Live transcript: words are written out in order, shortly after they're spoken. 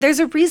There's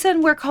a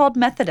reason we're called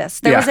Methodists.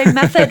 There was a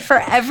method for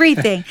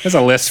everything. There's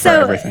a list for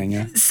everything,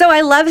 yeah. So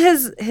I love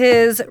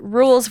his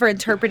rules for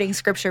interpreting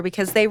Scripture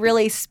because they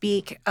really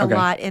speak a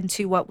lot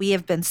into what we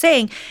have been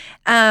saying.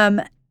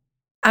 I'm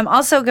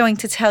also going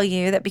to tell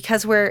you that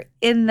because we're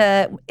in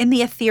the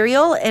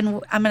ethereal,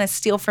 and I'm going to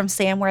steal from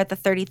Sam, we're at the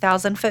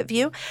 30,000-foot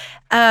view.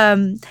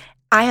 I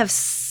have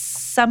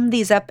summed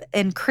these up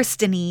in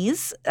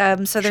Christianese,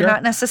 so they're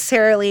not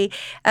necessarily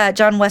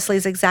John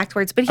Wesley's exact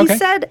words. But he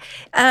said,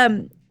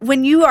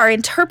 when you are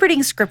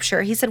interpreting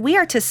Scripture, he said, we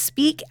are to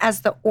speak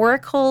as the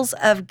oracles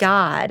of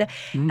God,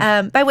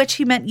 by which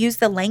he meant use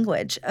the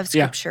language of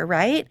Scripture,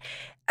 right?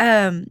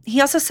 He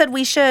also said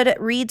we should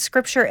read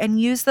Scripture and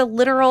use the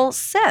literal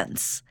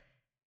sense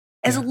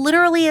as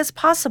literally as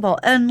possible,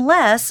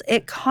 unless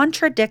it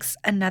contradicts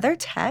another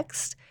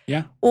text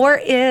or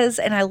is,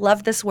 and I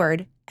love this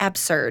word,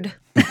 absurd.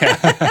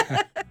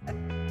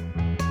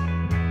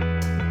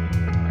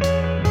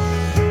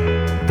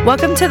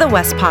 Welcome to the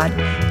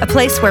WesPod, a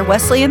place where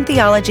Wesleyan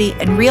theology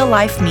and real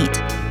life meet,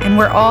 and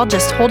we're all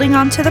just holding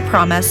on to the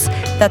promise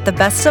that the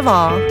best of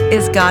all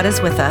is God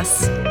is with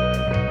us.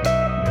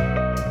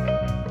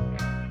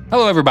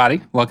 Hello,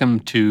 everybody. Welcome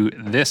to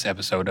this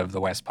episode of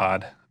the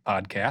WesPod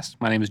podcast.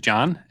 My name is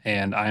John,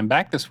 and I'm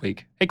back this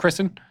week. Hey,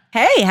 Kristen.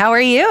 Hey, how are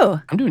you?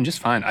 I'm doing just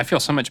fine. I feel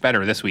so much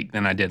better this week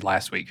than I did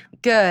last week.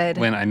 Good.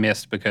 When I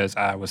missed because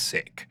I was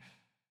sick.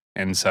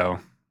 And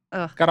so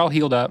got all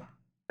healed up.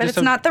 But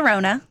it's not the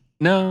Rona.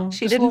 No.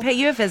 She didn't pay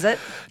you a visit.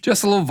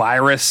 Just a little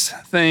virus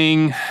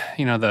thing.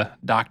 You know, the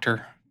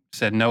doctor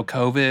said no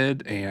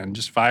COVID and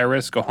just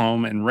virus, go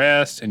home and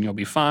rest and you'll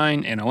be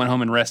fine. And I went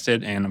home and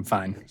rested and I'm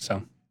fine.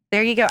 So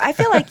there you go. I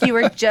feel like you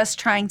were just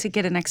trying to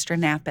get an extra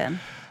nap in.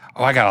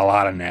 Oh, I got a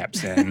lot of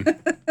naps in.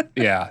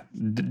 Yeah,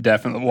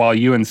 definitely. While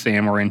you and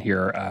Sam were in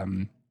here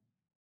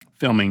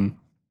filming,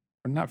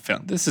 or not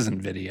film. This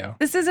isn't video.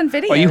 This isn't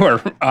video. While you were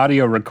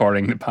audio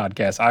recording the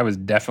podcast, I was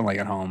definitely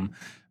at home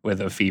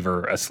with a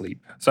fever,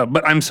 asleep.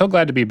 But I'm so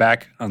glad to be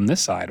back on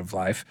this side of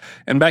life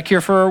and back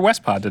here for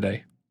WesPod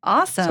today.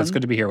 Awesome. So it's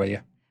good to be here with you.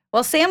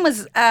 Well, Sam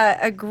was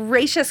a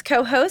gracious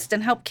co-host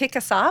and helped kick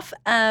us off.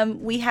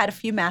 We had a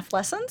few math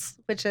lessons,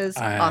 which is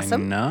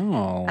awesome. I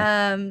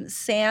know.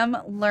 Sam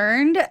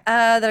learned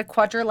that a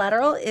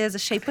quadrilateral is a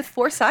shape with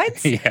four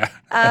sides. Yeah.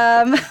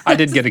 I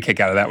did get a kick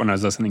out of that when I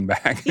was listening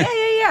back.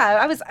 Yeah.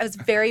 I was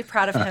very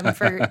proud of him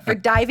for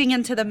diving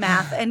into the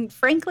math. And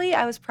frankly,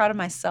 I was proud of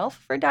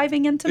myself for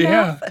diving into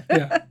math.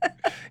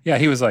 Yeah,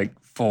 he was like,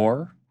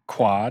 4,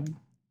 quad.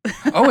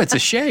 Oh, it's a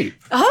shape.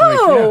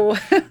 Oh,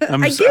 like, yeah.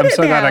 I'm so now.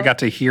 glad I got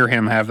to hear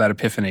him have that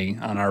epiphany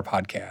on our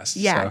podcast.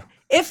 Yeah. So.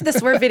 If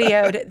this were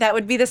videoed, that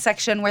would be the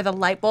section where the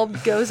light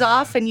bulb goes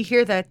off and you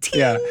hear the ting.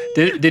 Yeah.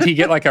 Did he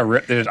get like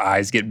did his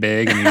eyes get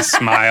big and he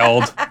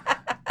smiled,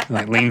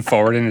 like leaned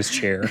forward in his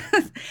chair?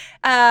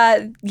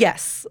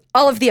 Yes.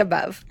 All of the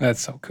above.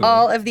 That's so cool.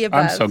 All of the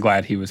above. I'm so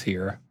glad he was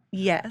here.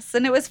 Yes.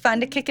 And it was fun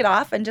to kick it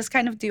off and just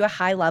kind of do a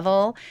high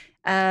level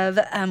of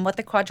what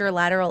the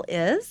quadrilateral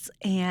is.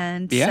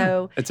 And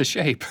so it's a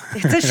shape.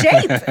 It's a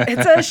shape.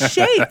 It's a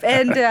shape.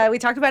 And we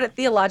talked about it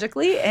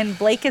theologically, and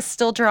Blake is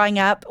still drawing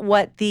up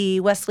what the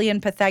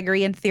Wesleyan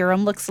Pythagorean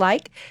theorem looks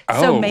like.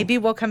 So maybe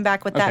we'll come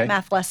back with that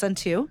math lesson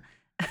too.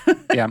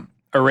 Yeah.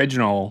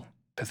 Original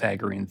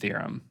Pythagorean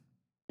theorem.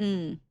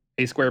 A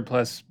squared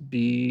plus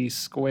B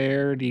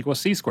squared equals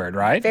C squared,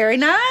 right? Very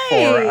nice.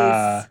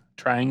 For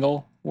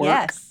triangle work.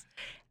 Yes.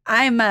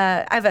 I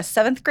have a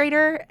 7th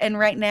grader, and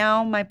right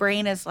now my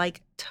brain is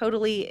like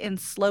totally in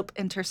slope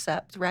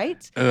intercept,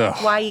 right? Ugh.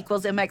 Y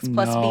equals mx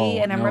plus b,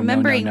 and I'm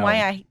remembering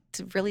why I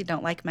really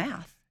don't like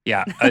math.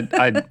 Yeah,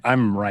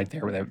 I'm right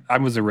there with it. I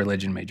was a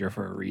religion major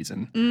for a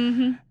reason.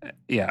 Mm-hmm.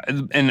 Yeah,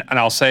 and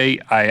I'll say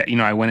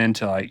I went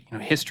into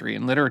history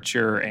and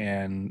literature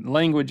and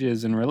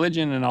languages and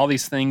religion and all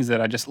these things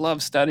that I just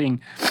love studying,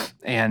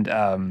 and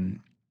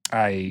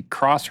I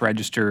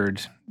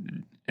cross-registered.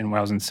 And when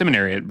I was in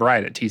seminary at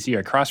Bright at TCU,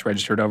 I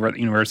cross-registered over at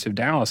the University of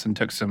Dallas and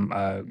took some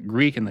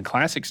Greek in the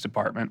classics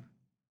department.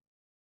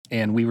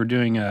 And we were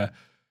doing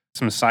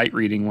some sight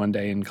reading one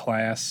day in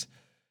class,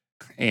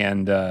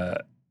 and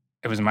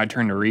it was my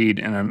turn to read.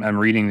 And I'm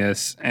reading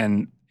this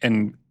and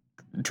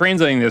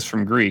translating this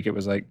from Greek. It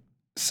was like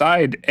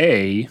side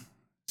A,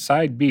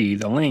 side B,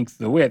 the length,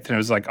 the width, and it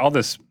was like all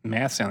this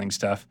math-sounding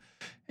stuff.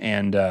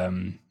 And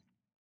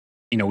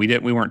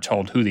we weren't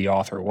told who the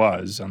author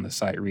was on the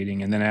sight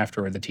reading, and then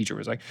afterward, the teacher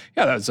was like,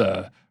 "Yeah, that's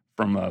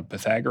from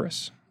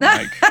Pythagoras."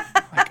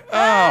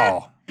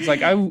 It's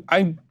like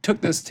I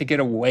took this to get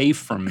away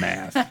from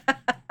math,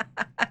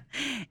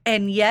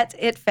 and yet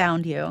it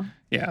found you.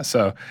 Yeah,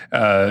 so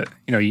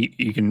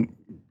you can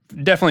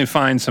definitely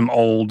find some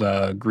old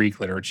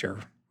Greek literature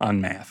on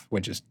math,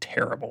 which is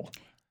terrible.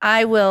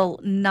 I will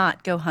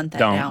not go hunt that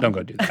down. Don't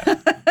go do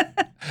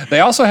that. They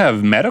also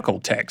have medical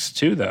texts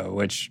too, though,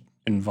 which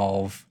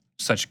involve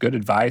such good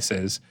advice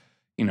as,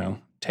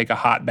 take a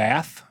hot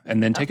bath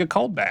and then take a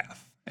cold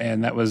bath.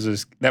 And that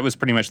was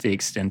pretty much the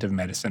extent of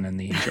medicine in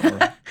the ancient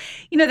world.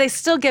 They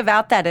still give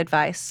out that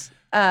advice.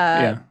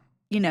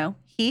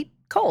 Heat,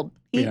 cold.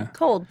 heat, Yeah.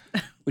 cold.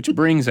 Which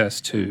brings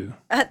us to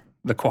Uh,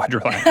 the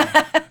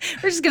quadrilateral.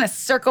 We're just going to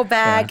circle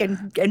back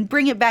and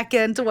bring it back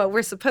into what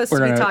we're supposed to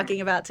be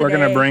talking about today. We're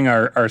going to bring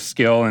our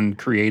skill in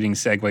creating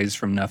segues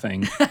from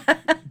nothing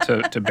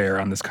to bear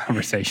on this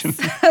conversation.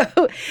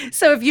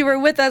 So if you were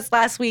with us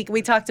last week,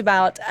 we talked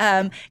about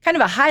kind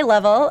of a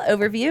high-level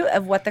overview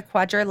of what the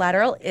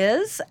quadrilateral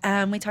is.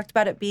 We talked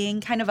about it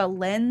being kind of a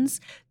lens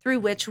through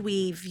which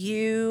we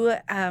view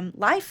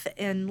life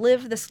and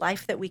live this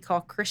life that we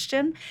call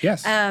Christian.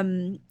 Yes.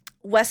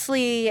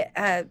 Wesley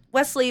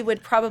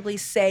would probably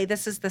say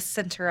this is the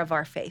center of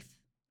our faith,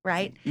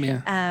 right?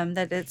 Yeah.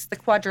 That it's the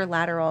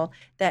quadrilateral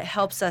that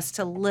helps us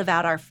to live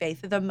out our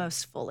faith the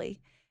most fully.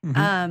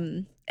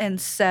 Mm-hmm.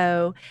 And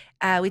so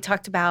we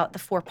talked about the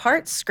 4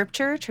 parts: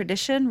 scripture,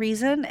 tradition,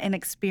 reason, and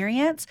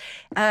experience.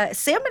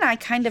 Sam and I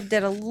kind of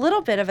did a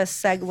little bit of a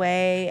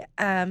segue.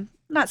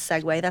 Not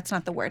segue, that's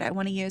not the word I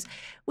want to use.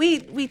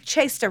 We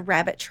chased a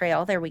rabbit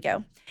trail. There we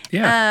go.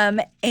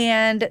 Yeah.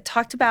 And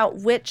talked about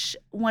which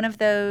one of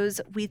those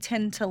we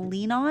tend to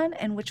lean on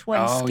and which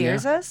one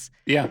scares us.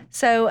 Yeah.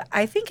 So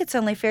I think it's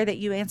only fair that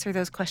you answer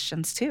those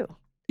questions too.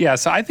 Yeah.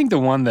 So I think the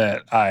one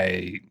that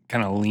I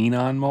kind of lean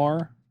on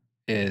more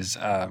is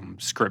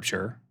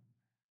scripture.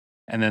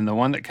 And then the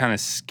one that kind of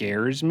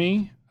scares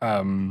me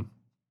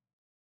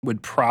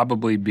would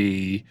probably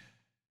be,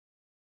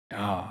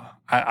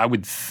 I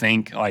would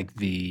think like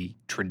the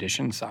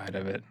tradition side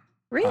of it.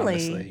 Really?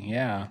 Honestly.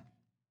 Yeah.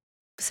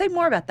 Say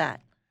more about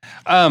that.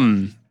 I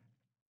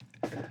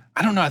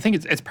don't know. I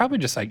think it's probably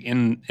just like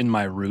in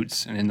my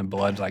roots and in the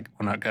blood. Like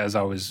as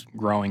I was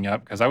growing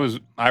up, because I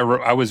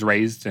was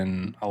raised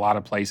in a lot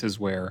of places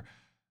where,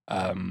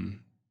 and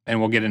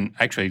we'll get in.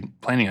 Actually,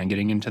 planning on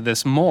getting into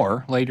this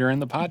more later in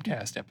the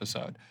podcast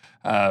episode,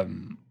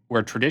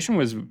 where tradition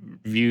was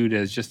viewed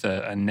as just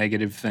a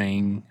negative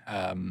thing,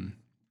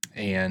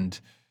 and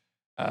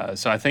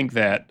so I think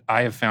that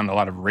I have found a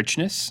lot of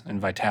richness and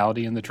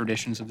vitality in the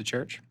traditions of the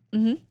church.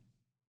 Mm-hmm.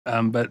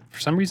 But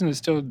for some reason, it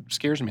still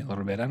scares me a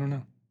little bit. I don't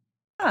know.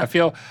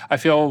 Huh. I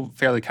feel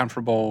fairly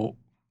comfortable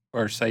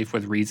or safe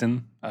with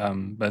reason.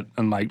 But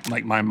unlike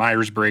like my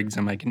Myers-Briggs,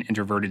 I'm like an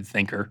introverted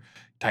thinker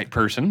type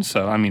person.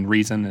 So I mean,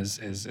 reason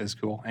is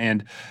cool,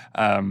 and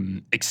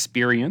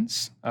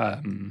experience.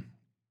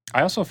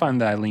 I also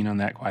find that I lean on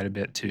that quite a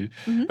bit too.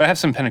 Mm-hmm. But I have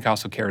some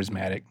Pentecostal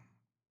charismatic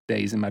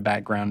days in my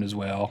background as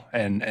well,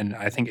 and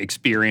I think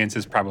experience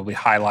is probably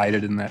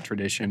highlighted in that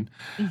tradition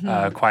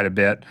quite a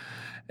bit.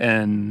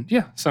 And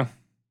yeah, so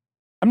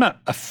I'm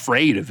not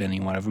afraid of any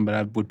one of them, but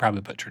I would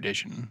probably put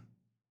tradition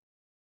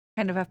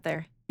kind of up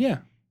there. Yeah.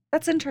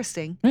 That's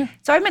interesting. Yeah.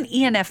 So I'm an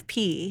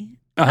ENFP.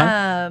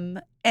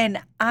 Uh-huh. And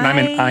I'm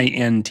an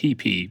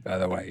INTP, by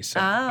the way. So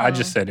I Oh.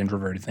 just said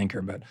introverted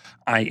thinker, but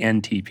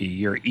INTP,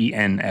 you're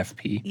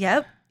ENFP.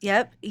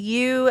 Yep.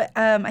 You,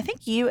 I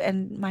think you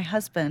and my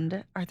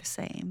husband are the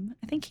same.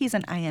 I think he's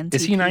an INTP.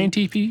 Is he an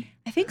INTP?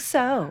 I think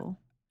so.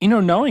 You know,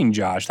 knowing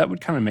Josh, that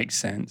would kind of make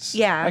sense.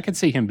 Yeah. I could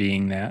see him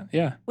being that.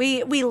 Yeah.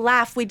 We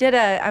laugh. We did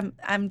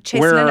I'm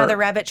chasing another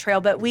rabbit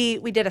trail, but we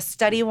did a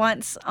study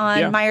once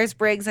on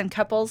Myers-Briggs and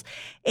couples,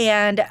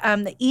 and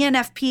the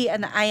ENFP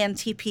and the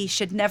INTP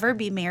should never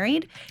be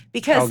married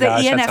because the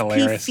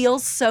ENFP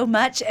feels so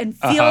much and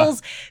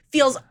feels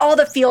all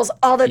the feels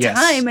all the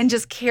time and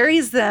just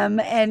carries them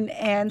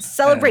and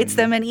celebrates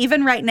them. And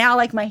even right now,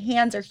 like my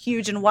hands are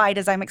huge and wide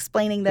as I'm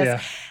explaining this.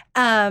 Yeah.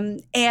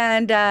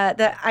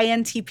 The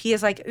INTP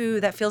is like,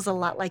 ooh, that feels a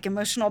lot like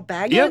emotional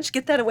baggage. Yep.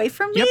 Get that away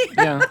from me.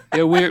 Yeah.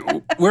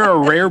 We're a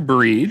rare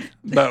breed,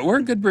 but we're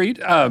a good breed.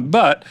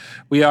 But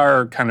we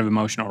are kind of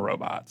emotional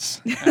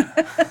robots.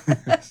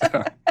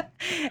 So.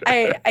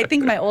 I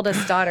think my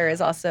oldest daughter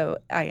is also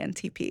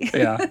INTP.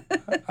 Yeah.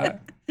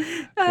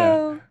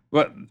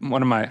 But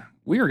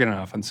we were getting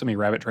off on so many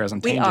rabbit trails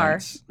and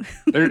tangents.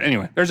 We are.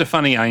 Anyway, there's a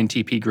funny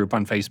INTP group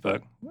on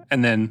Facebook,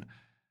 and then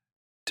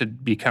to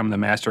become the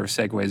master of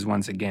segues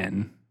once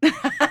again.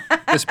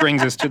 This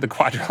brings us to the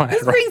quadrilateral.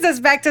 This brings us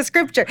back to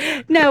scripture.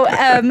 No,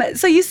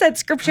 so you said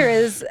scripture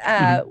is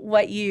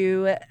what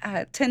you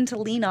tend to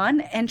lean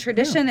on, and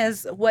tradition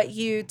is what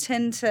you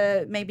tend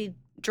to maybe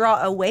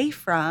draw away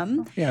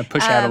from. Yeah,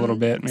 push out a little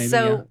bit, maybe.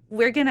 So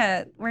we're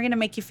gonna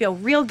make you feel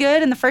real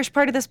good in the first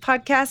part of this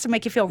podcast and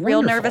make you feel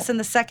real nervous in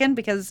the second,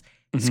 because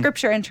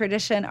scripture and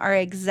tradition are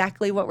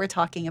exactly what we're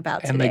talking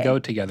about today. And they go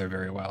together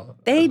very well.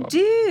 They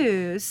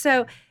do.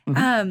 So,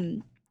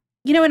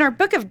 you know, in our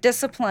book of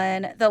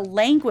discipline, the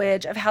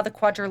language of how the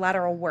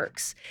quadrilateral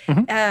works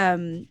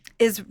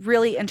is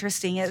really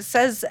interesting. It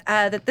says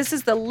that this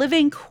is the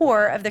living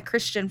core of the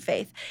Christian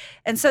faith.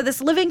 And so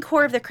this living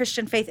core of the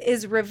Christian faith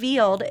is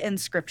revealed in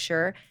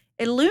Scripture,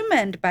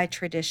 illumined by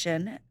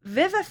tradition,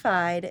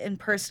 vivified in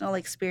personal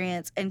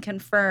experience, and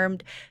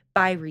confirmed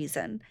by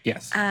reason.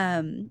 Yes.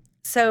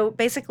 So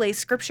basically,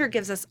 Scripture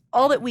gives us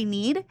all that we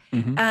need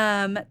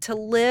to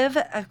live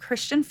a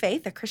Christian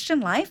faith, a Christian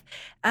life.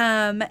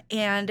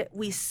 And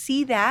we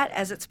see that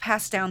as it's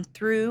passed down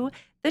through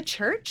the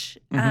church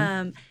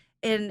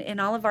in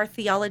all of our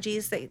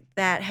theologies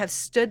that have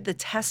stood the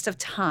test of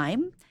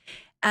time.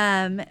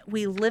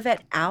 We live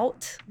it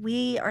out.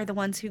 We are the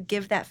ones who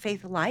give that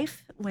faith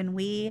life when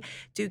we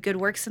do good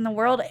works in the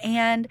world,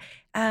 and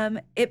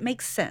it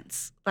makes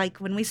sense. Like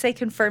when we say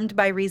confirmed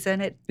by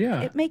reason,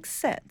 it makes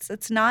sense.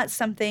 It's not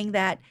something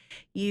that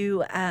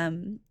you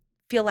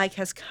feel like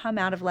has come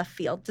out of left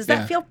field. Does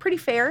that feel pretty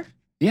fair?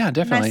 Yeah,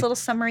 definitely. Nice little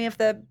summary of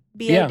the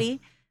BOD. Yeah.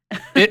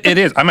 It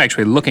is. I'm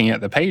actually looking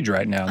at the page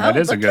right now. That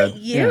is a good. Look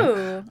at you.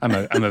 Yeah.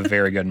 I'm a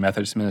very good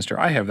Methodist minister.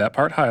 I have that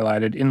part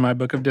highlighted in my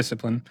book of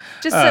discipline.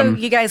 Just so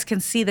you guys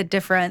can see the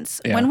difference.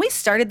 Yeah. When we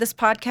started this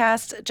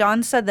podcast,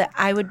 John said that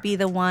I would be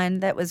the one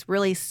that was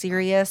really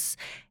serious,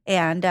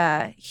 and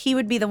he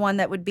would be the one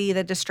that would be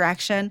the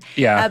distraction.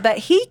 Yeah. But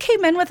he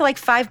came in with like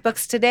 5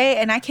 books today,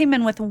 and I came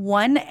in with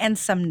 1 and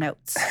some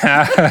notes.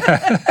 And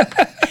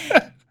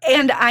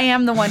I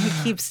am the one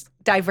who keeps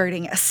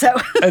diverting us. So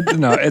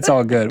no, it's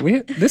all good.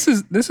 This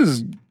is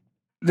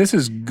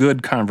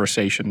good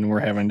conversation we're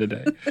having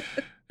today.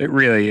 It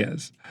really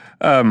is.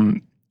 But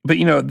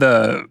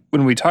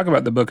when we talk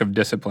about the Book of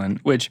Discipline,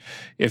 which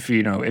if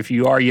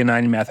you are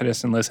United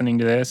Methodist and listening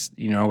to this,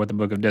 you know what the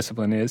Book of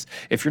Discipline is.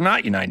 If you're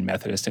not United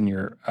Methodist and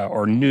you're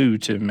or new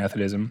to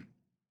Methodism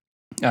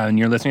and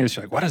you're listening to this,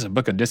 you're like, what is a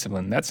Book of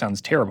Discipline? That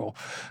sounds terrible.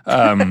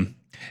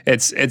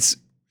 It's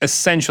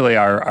essentially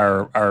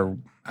our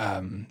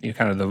we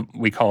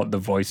call it the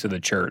voice of the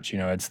church.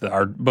 It's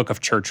our book of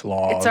church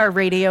law. It's our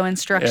radio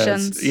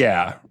instructions.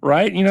 Yeah,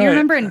 right? Do you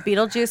remember in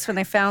Beetlejuice when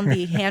they found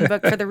the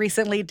handbook for the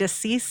recently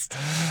deceased?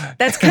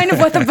 That's kind of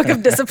what the book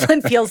of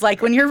discipline feels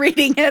like when you're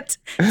reading it.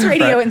 It's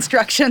radio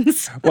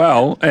instructions.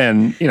 Well,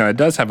 and it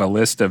does have a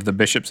list of the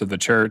bishops of the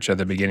church at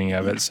the beginning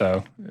of it.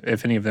 So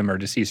if any of them are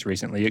deceased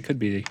recently, it could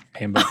be the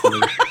handbook.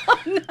 Oh,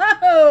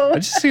 no. I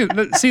just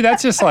see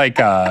that's just like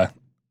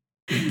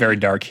very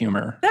dark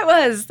humor. That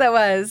was.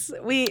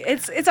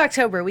 It's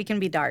October. We can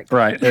be dark.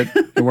 Right.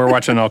 We're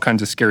watching all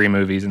kinds of scary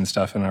movies and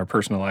stuff in our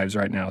personal lives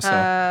right now.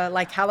 So,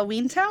 like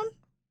Halloween Town?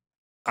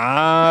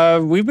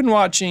 We've been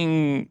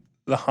watching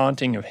The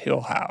Haunting of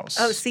Hill House.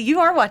 Oh, see, you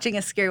are watching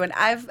a scary one.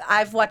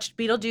 I've watched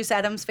Beetlejuice,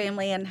 Addams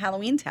Family, and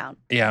Halloween Town.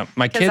 Yeah,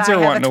 my kids are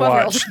wanting to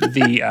watch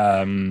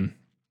the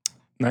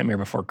Nightmare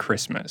Before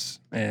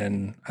Christmas,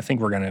 and I think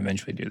we're going to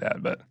eventually do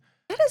that, but.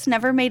 That has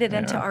never made it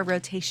into our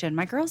rotation.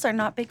 My girls are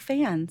not big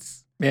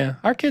fans. Yeah,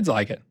 our kids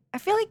like it. I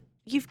feel like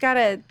you've got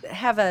to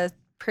have a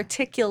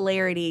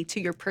particularity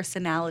to your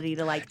personality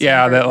to like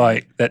Tim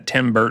Burton. that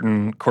Tim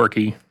Burton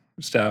quirky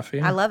stuff.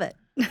 Yeah. I love it.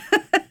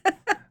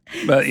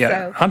 But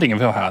yeah, Haunting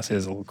of Hill House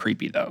is a little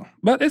creepy though.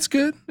 But it's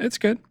good. It's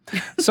good.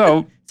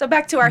 So So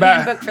back to our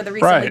handbook for the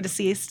recently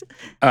deceased.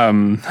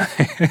 But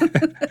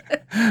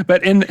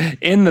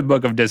in the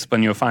Book of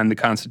Discipline, you'll find the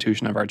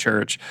Constitution of our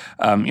church.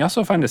 You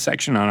also find a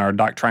section on our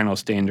doctrinal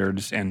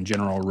standards and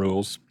general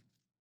rules.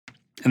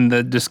 And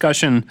the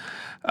discussion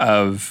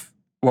of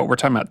what we're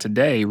talking about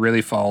today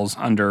really falls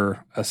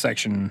under a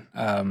section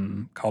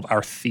called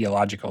our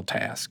theological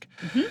task.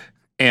 Mm-hmm.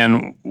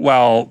 And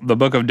while the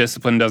Book of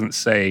Discipline doesn't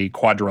say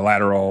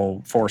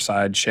quadrilateral,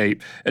 four-side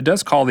shape, it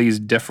does call these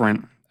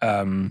different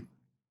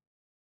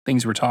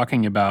things we're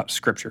talking about: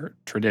 scripture,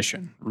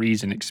 tradition,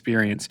 reason,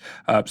 experience,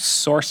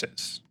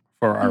 sources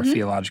for our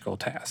theological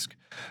task.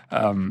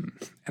 And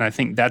I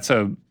think that's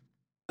a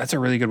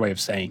really good way of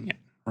saying it,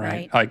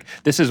 right? Like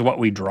this is what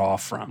we draw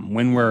from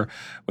when we're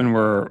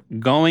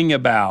going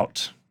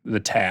about the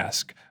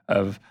task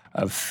of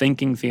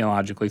thinking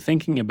theologically,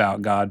 thinking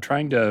about God,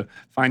 trying to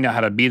find out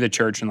how to be the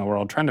church in the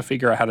world, trying to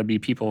figure out how to be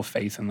people of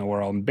faith in the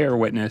world and bear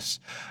witness.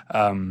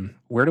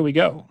 Where do we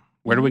go?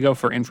 Where do we go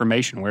for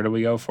information? Where do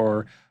we go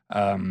for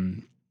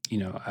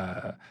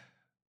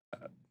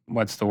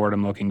what's the word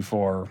I'm looking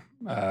for?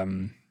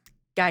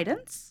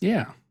 Guidance?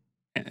 Yeah.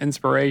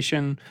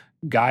 Inspiration,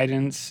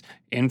 guidance,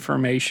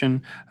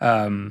 information.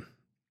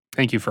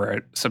 Thank you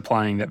for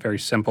supplying that very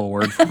simple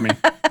word for me.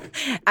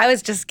 I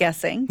was just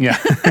guessing. Yeah.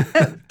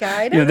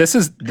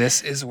 Guidance?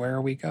 This is where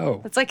we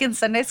go. It's like in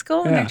Sunday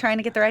school when they're trying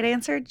to get the right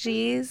answer.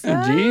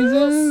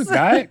 Jesus.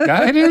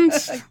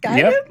 Guidance? Guidance?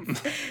 Yep.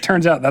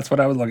 Turns out that's what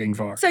I was looking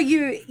for. So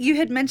you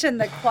had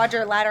mentioned the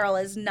quadrilateral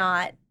is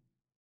not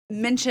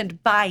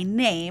mentioned by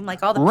name,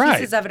 like all the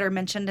pieces of it are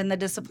mentioned in the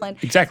discipline.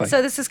 Exactly.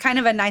 So this is kind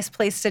of a nice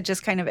place to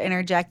just kind of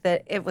interject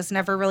that it was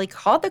never really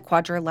called the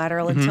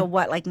quadrilateral until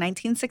what, like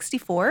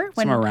 1964?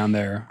 Somewhere around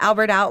there.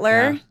 Albert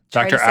Outler.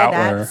 Dr.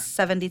 Outler.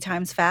 70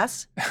 times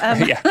fast.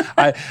 Yeah.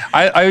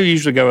 I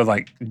usually go with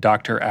like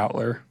Dr.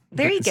 Outler.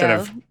 There you instead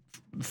go. Of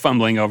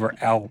fumbling over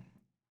Albert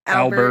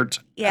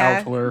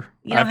Outler.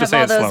 You don't have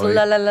all those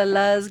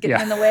la-la-la-las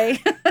getting in the way.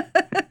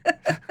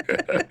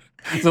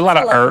 There's a lot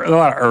of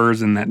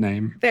ers in that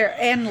name. There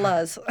and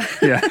las.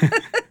 Yeah.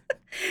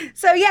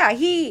 So yeah,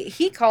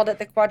 he called it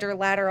the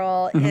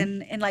quadrilateral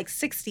in like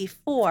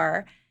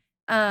 64.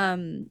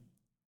 And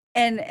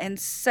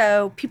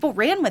so people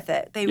ran with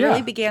it. They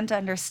really began to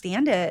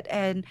understand it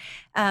and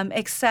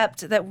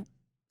accept that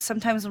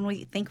sometimes when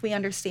we think we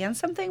understand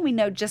something, we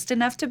know just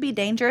enough to be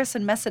dangerous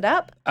and mess it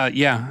up.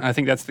 Yeah, I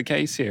think that's the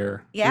case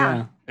here.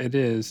 Yeah. It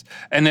is.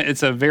 And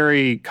it's a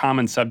very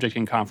common subject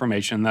in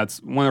confirmation.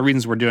 That's one of the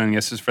reasons we're doing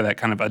this is for that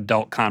kind of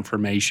adult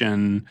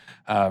confirmation.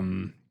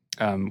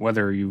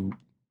 Whether you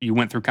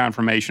went through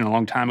confirmation a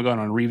long time ago and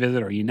on a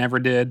revisit, or you never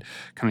did,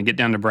 kind of get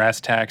down to brass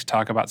tacks,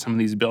 talk about some of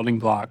these building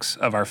blocks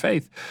of our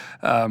faith.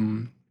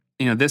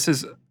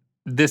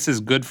 This is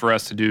good for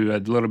us to do a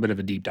little bit of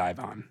a deep dive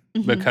on,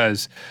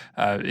 because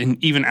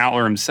and even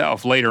Outler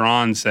himself later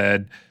on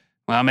said,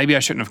 well, maybe I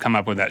shouldn't have come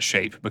up with that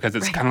shape because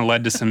it's kind of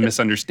led to some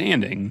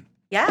misunderstanding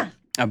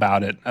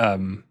about it.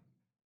 And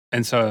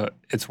so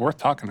it's worth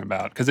talking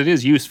about because it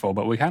is useful,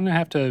 but we kind of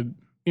have to,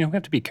 we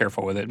have to be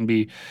careful with it and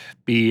be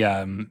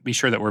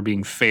sure that we're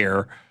being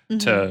fair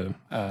to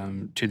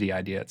the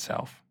idea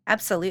itself.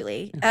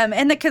 Absolutely.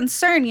 And the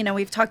concern,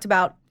 we've talked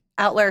about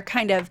Outler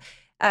kind of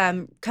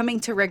coming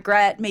to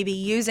regret maybe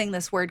using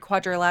this word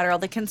quadrilateral.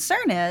 The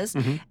concern is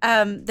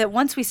that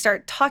once we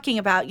start talking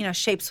about,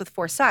 shapes with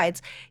four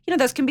sides,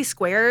 those can be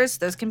squares,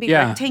 those can be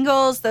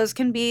rectangles, those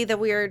can be the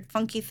weird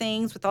funky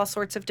things with all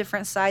sorts of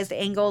different sized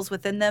angles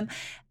within them.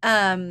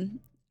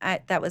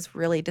 That was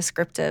really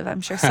descriptive.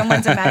 I'm sure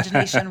someone's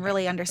imagination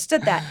really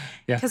understood that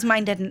because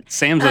mine didn't.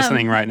 Sam's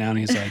listening right now and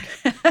he's like,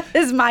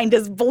 his mind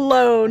is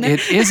blown.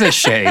 It is a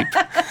shape.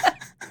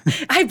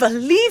 I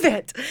believe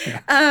it.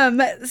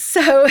 Yeah.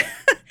 So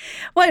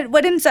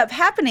what ends up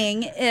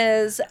happening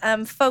is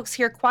folks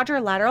hear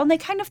quadrilateral and they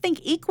kind of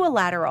think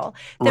equilateral,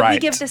 that we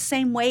give the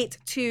same weight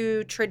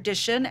to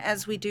tradition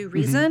as we do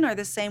reason, or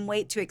the same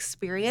weight to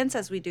experience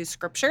as we do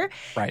scripture.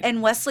 Right.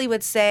 And Wesley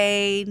would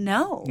say,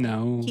 no.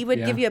 He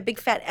would give you a big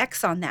fat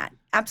X on that.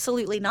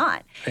 Absolutely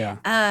not. Yeah.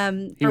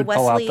 He would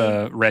pull out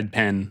the red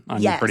pen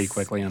on you pretty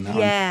quickly on that one.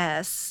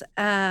 Yes.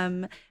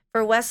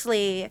 For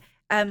Wesley,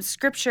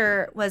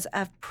 scripture was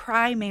of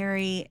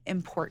primary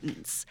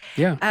importance.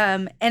 Yeah.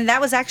 And that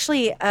was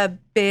actually a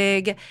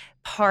big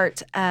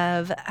part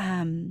of,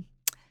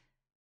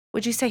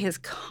 would you say, his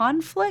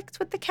conflict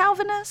with the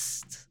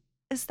Calvinists?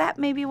 Is that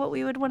maybe what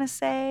we would want to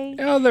say?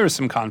 Oh, there was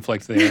some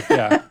conflict there,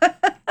 yeah.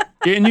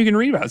 And you can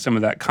read about some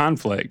of that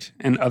conflict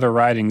in other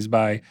writings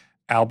by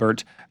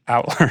Albert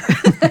Outler.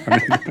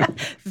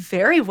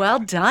 Very well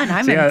done.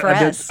 I'm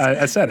impressed.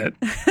 I said it.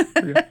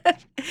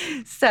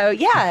 So,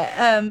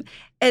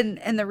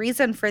 and the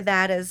reason for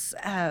that is,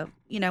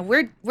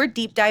 we're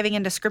deep diving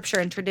into scripture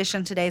and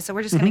tradition today. So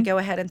we're just going to go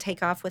ahead and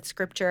take off with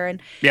scripture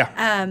and,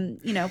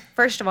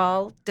 first of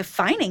all,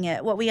 defining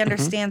it, what we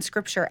understand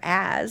scripture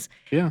as.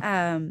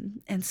 Yeah.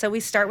 And so we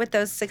start with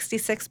those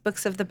 66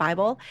 books of the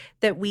Bible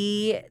that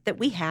we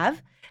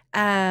have.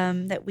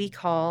 That we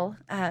call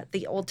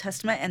the Old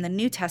Testament and the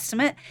New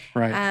Testament.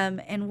 Right.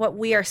 And what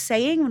we are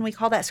saying when we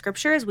call that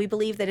scripture is we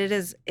believe that it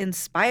is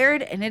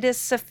inspired and it is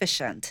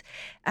sufficient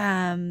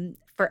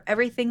for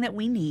everything that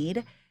we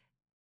need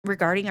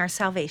regarding our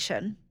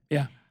salvation.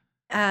 Yeah.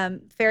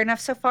 Fair enough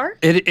so far?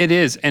 It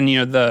is. And,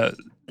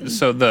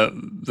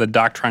 the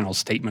doctrinal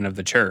statement of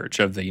the church,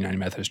 of the United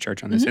Methodist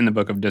Church on this in the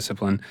Book of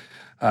Discipline,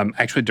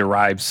 actually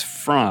derives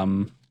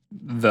from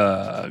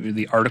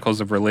the Articles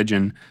of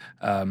Religion,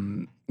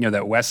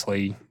 that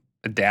Wesley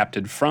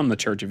adapted from the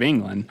Church of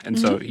England. And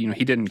so,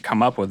 he didn't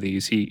come up with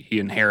these. He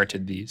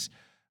inherited these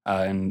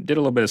and did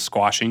a little bit of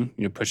squashing,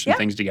 pushed some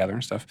things together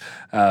and stuff.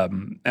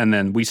 And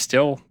then we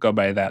still go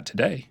by that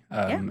today.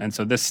 And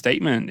so this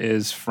statement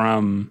is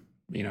from,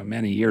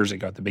 many years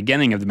ago, at the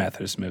beginning of the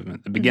Methodist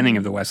movement, the beginning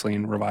of the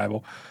Wesleyan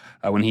revival,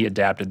 when he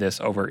adapted this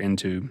over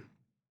into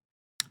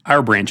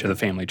our branch of the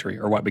family tree,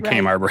 or what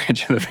became our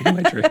branch of the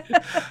family tree.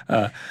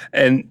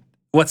 And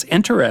what's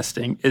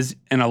interesting is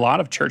in a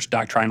lot of church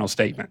doctrinal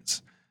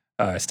statements,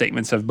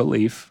 statements of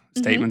belief,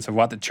 statements of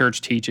what the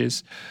church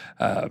teaches,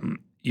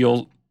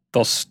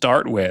 they'll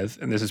start with,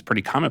 and this is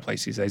pretty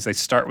commonplace these days, they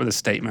start with a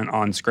statement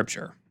on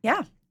Scripture.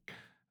 Yeah.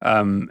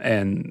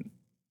 And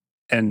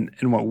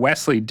what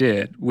Wesley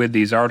did with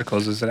these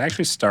articles is it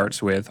actually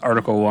starts with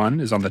Article 1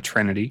 is on the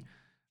Trinity,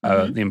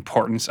 the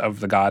importance of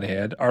the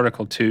Godhead.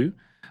 Article 2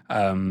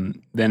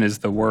 then is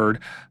the Word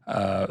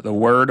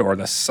or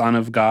the Son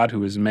of God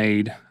who is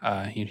made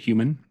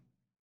human.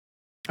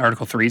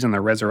 Article 3 is on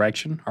the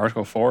resurrection.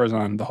 Article 4 is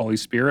on the Holy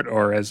Spirit,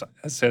 or as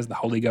it says, the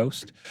Holy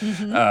Ghost.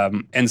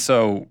 And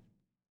so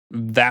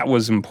that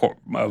was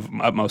of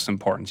utmost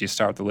importance. You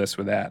start the list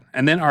with that.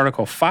 And then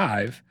Article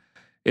 5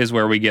 is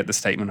where we get the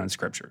statement on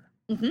Scripture.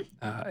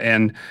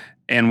 And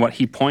what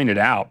he pointed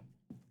out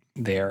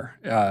there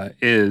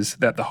is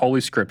that the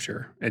Holy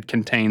Scripture, it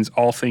contains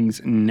all things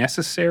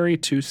necessary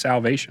to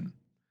salvation,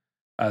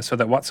 so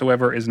that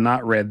whatsoever is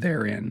not read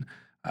therein,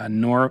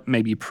 nor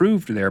may be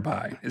proved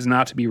thereby, is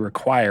not to be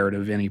required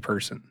of any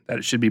person, that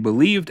it should be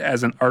believed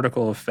as an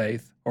article of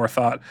faith, or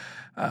thought,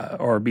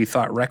 or be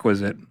thought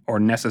requisite or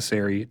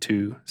necessary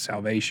to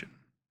salvation.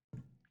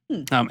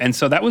 And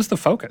so that was the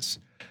focus.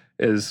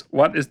 Is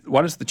what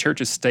is the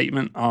church's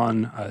statement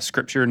on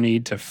Scripture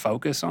need to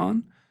focus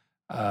on?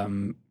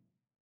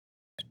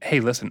 Hey,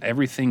 listen,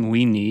 everything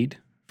we need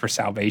for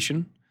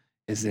salvation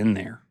is in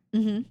there.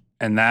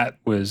 And that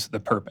was the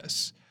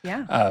purpose.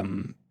 Yeah.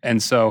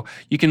 And so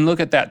you can look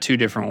at that two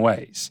different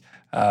ways.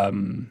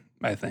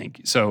 I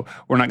think so.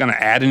 We're not going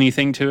to add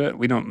anything to it.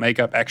 We don't make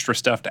up extra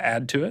stuff to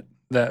add to it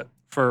that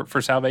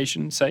for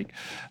salvation's sake.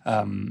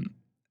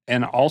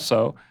 And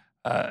also,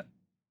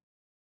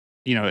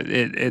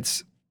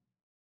 it's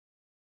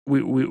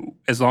we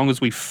as long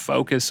as we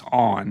focus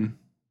on,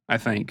 I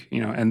think,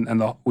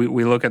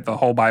 we look at the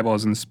whole Bible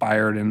as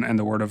inspired and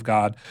the Word of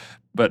God,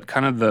 but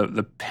kind of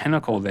the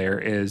pinnacle there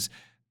is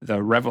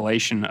the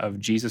revelation of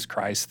Jesus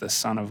Christ, the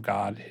Son of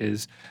God,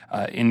 his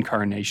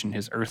incarnation,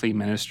 his earthly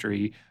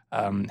ministry,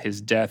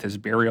 his death, his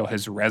burial,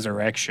 his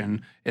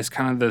resurrection is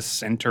kind of the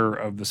center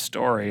of the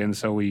story. And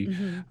so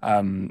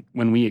when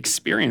we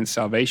experience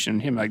salvation in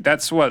him, like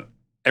that's what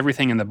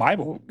everything in the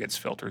Bible gets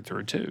filtered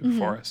through too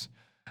for us.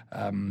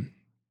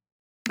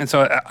 And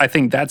so I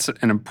think that's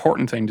an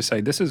important thing to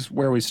say. This is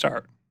where we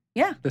start.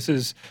 Yeah. This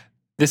is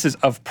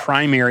of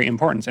primary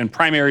importance, and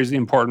primary is the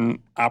important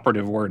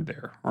operative word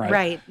there, right?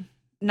 Right.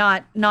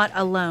 Not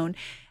alone.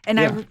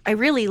 And I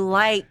really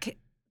like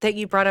that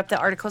you brought up the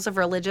articles of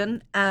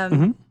religion.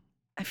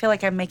 I feel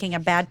like I'm making a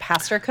bad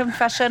pastor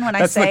confession when I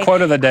say that's the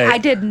quote of the day. I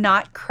did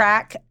not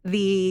crack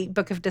the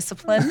Book of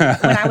Discipline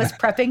when I was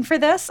prepping for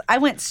this. I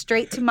went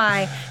straight to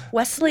my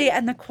Wesley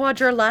and the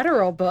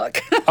Quadrilateral book.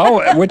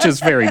 Which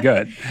is very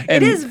good.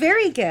 It is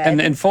very good.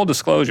 And in full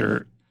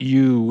disclosure,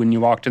 when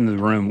you walked into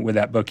the room with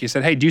that book, you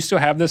said, "Hey, do you still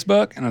have this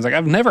book?" And I was like,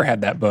 "I've never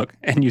had that book."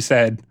 And you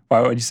said, "Why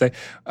would you say?"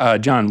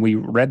 "John, we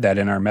read that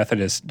in our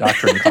Methodist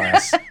doctrine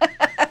class."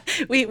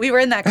 We were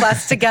in that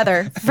class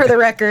together, for the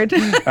record.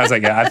 I was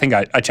like, "Yeah, I think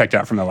I checked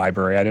out from the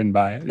library. I didn't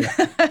buy it."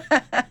 Yeah.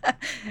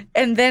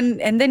 And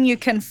then you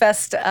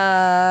confessed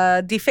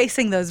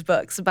defacing those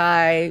books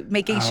by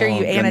making sure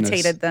you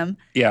annotated them.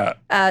 Yeah.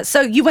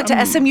 So you went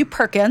to SMU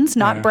Perkins,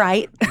 not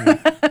Bright.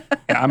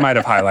 Yeah, I might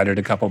have highlighted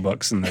a couple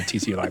books in the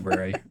TC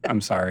library. I'm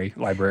sorry,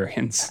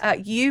 librarians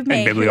and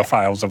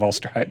bibliophiles of all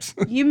stripes.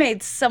 You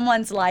made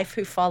someone's life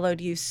who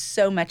followed you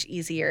so much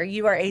easier.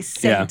 You are a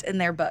saint in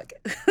their book.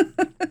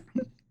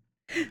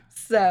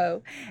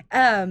 So,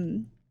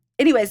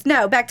 anyways,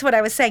 back to what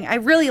I was saying. I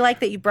really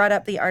like that you brought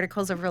up the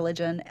articles of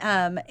religion.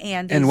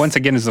 And once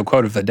again is the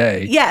quote of the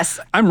day.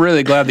 Yes. I'm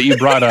really glad that you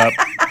brought up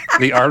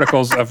the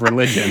articles of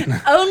religion.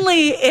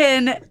 Only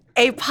in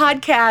a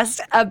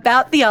podcast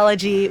about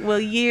theology will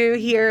you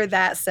hear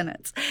that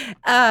sentence.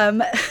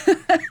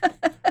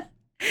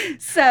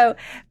 So,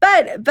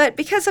 but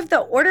because of the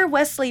order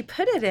Wesley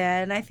put it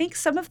in, I think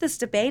some of this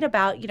debate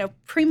about,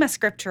 prima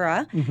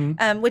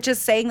scriptura, which is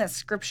saying that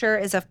scripture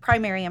is of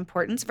primary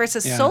importance,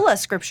 versus sola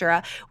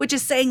scriptura, which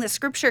is saying that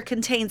scripture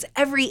contains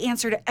every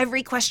answer to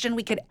every question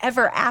we could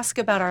ever ask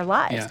about our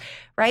lives,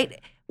 right?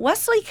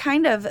 Wesley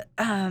kind of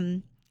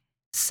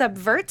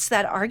subverts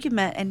that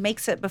argument and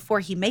makes it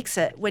before he makes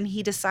it when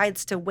he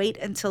decides to wait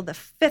until the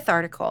fifth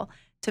article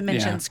to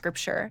mention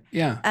scripture.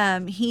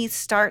 Yeah. He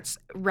starts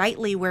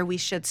rightly where we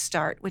should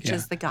start, which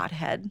is the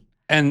Godhead.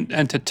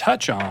 And to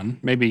touch on,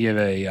 maybe give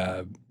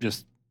a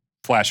just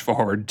flash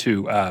forward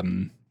to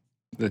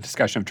the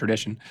discussion of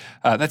tradition.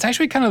 That's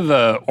actually kind of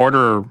the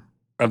order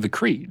of the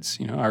creeds.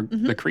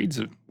 The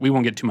creeds. We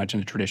won't get too much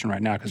into tradition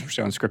right now because we're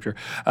still in Scripture.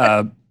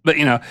 But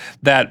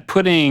that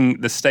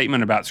putting the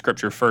statement about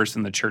Scripture first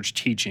in the church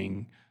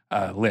teaching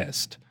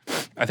list,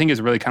 I think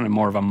is really kind of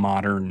more of a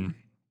modern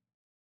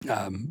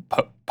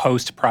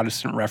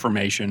post-Protestant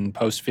Reformation,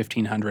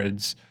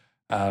 post-1500s,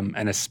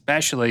 and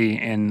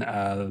especially in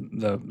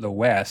the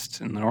West,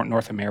 in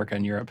North America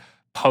and Europe,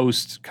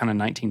 post kind of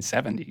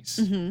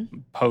 1970s,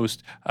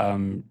 post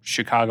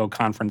Chicago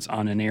Conference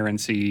on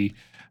Inerrancy,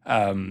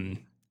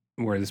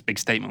 where this big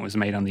statement was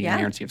made on the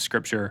inerrancy of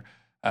Scripture,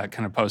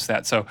 kind of post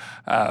that. So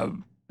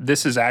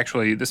this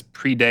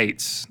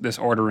predates, this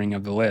ordering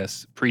of the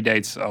list,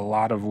 predates a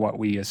lot of what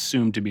we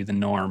assume to be the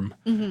norm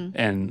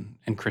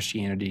in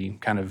Christianity,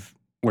 kind of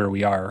where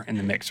we are in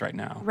the mix right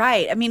now.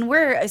 Right. I mean,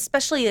 we're,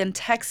 especially in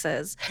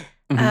Texas,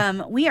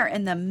 we are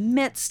in the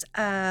midst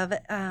of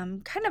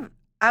kind of,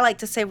 I like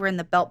to say we're in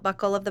the belt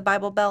buckle of the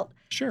Bible Belt.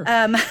 Sure.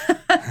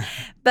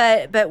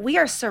 But we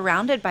are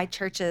surrounded by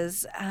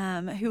churches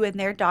who in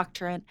their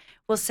doctrine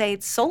will say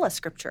it's sola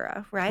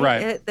scriptura,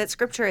 right? That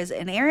Scripture is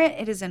inerrant,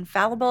 it is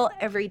infallible,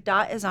 every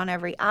dot is on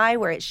every I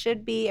where it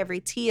should be, every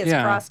T is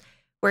crossed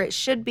where it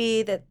should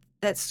be,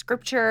 that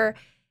Scripture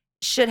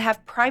should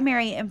have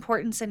primary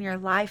importance in your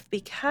life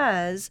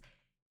because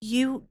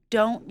you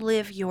don't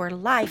live your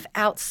life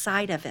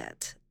outside of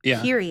it.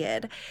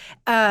 Period.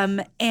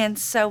 And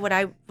so what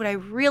I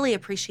really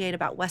appreciate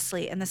about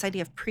Wesley and this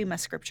idea of prima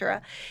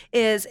scriptura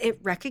is it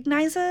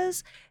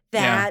recognizes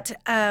that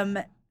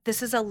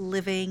this is a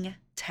living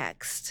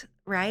text,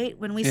 right?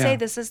 When we say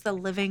this is the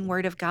living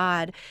Word of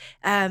God,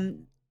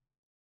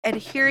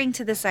 adhering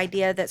to this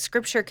idea that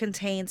Scripture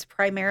contains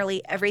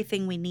primarily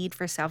everything we need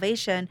for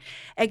salvation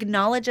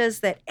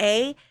acknowledges that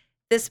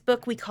this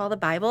book we call the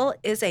Bible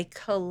is a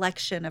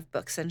collection of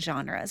books and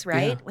genres,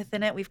 right? Yeah.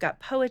 Within it, we've got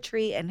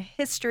poetry and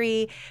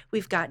history.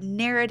 We've got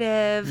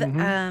narrative.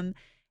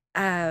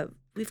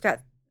 We've got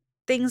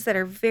things that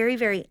are very,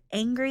 very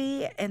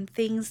angry and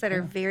things that are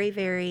Yeah. very,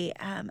 very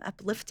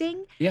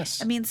uplifting.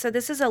 Yes. I mean, so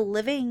this is a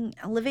living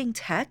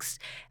text,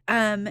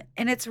 and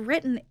it's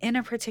written in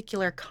a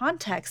particular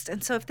context.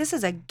 And so if this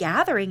is a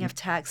gathering of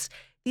text,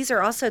 these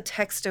are also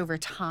text over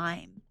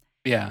time.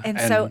 Yeah, And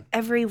so and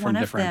every one from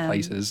of different them,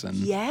 places and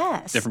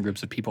yes, different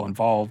groups of people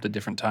involved at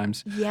different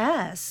times.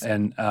 yes,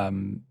 And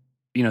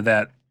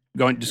that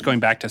going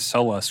back to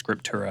sola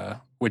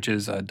scriptura, which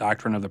is a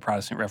doctrine of the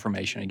Protestant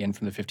Reformation, again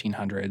from the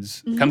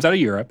 1500s, hmm comes out of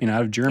Europe,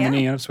 out of yeah,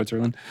 Germany, out of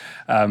Switzerland.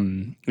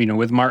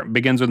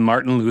 Begins with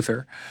Martin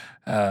Luther.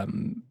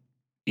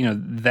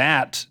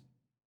 That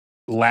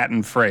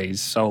Latin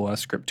phrase sola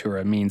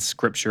scriptura means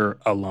scripture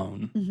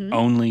alone, hmm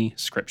only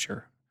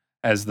scripture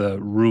as the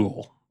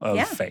rule of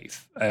yeah,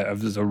 faith,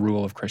 as a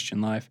rule of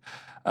Christian life.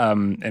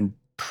 And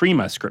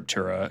prima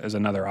scriptura is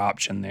another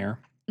option there.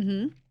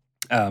 hmm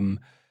Um,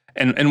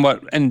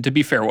 and to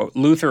be fair, what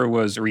Luther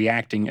was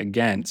reacting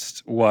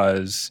against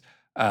was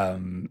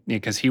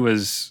because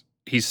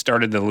he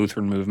started the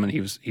Lutheran movement.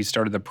 He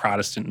started the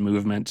Protestant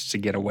movement to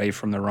get away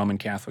from the Roman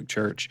Catholic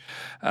Church.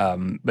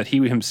 But he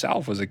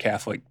himself was a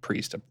Catholic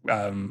priest.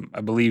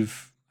 I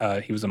believe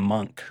he was a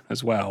monk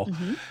as well,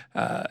 hmm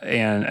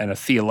and a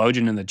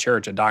theologian in the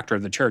church, a doctor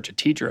of the church, a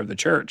teacher of the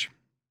church.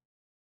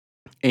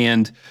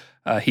 And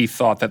he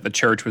thought that the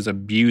church was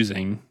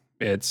abusing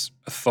its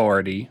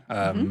authority.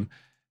 hmm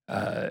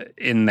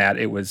In that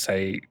it would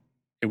say,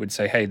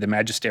 hey, the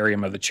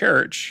magisterium of the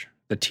church,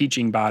 the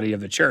teaching body of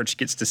the church,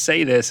 gets to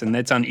say this, and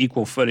it's on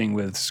equal footing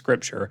with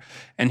Scripture.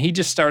 And he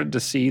just started to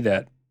see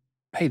that,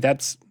 hey,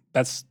 that's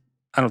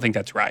I don't think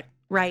that's right.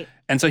 right,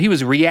 And so he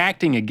was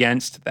reacting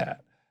against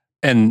that,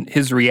 and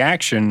his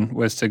reaction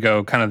was to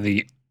go kind of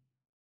the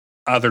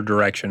other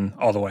direction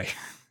all the way.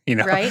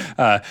 right,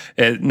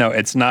 No,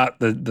 it's not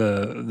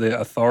the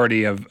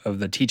authority of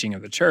the teaching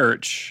of the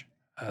church.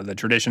 The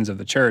traditions of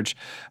the church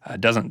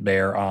doesn't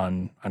bear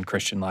on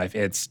Christian life.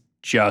 It's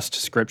just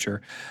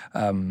Scripture.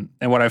 And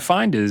what I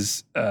find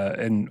is,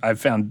 and I've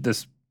found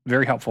this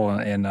very helpful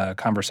in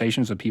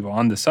conversations with people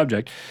on this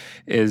subject,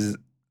 is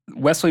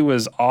Wesley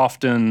was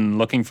often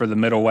looking for the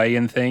middle way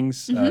in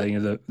things. hmm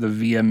The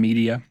via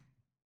media.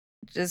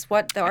 which is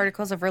what the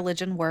articles of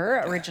religion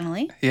were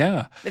originally.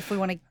 Yeah. If we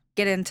want to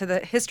get into the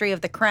history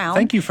of the crown.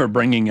 Thank you for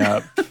bringing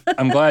up.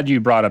 I'm glad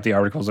you brought up the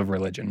articles of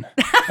religion.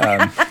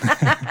 Um,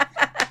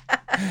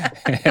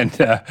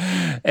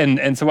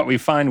 and so what we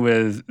find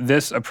with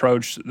this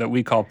approach that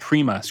we call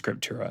prima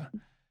scriptura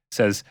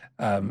says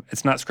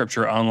it's not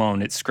Scripture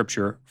alone; it's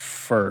Scripture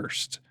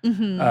first.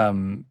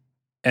 hmm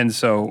And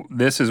so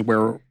this is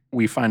where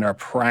we find our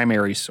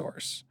primary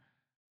source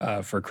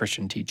for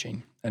Christian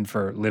teaching and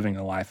for living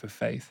a life of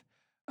faith.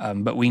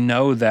 But we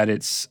know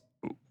that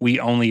we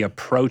only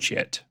approach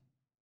it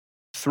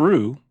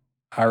through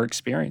our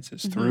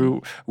experiences,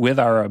 with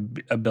our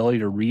ability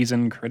to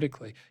reason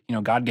critically.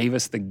 God gave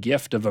us the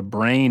gift of a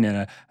brain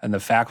and the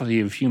faculty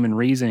of human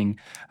reasoning,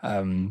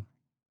 and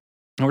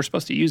we're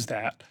supposed to use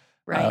that.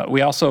 Right.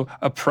 We also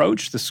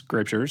approach the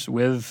Scriptures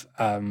with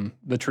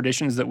the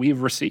traditions that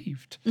we've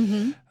received,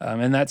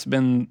 and that's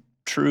been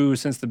true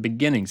since the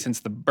beginning,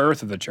 since the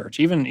birth of the church.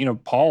 Even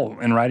Paul,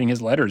 in writing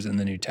his letters in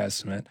the New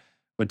Testament,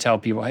 would tell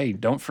people, "Hey,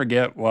 don't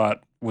forget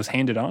what was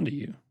handed on to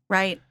you."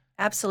 Right.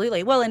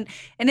 Absolutely. Well, and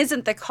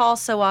isn't the call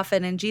so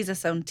often in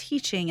Jesus' own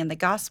teaching in the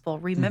gospel,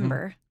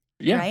 remember,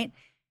 Yeah, right?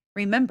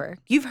 Remember.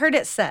 You've heard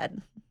it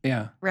said,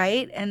 yeah,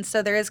 right? And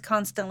so there is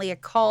constantly a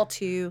call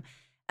to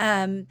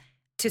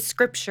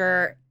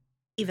scripture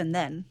even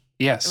then,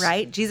 yes,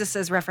 right? Jesus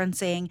is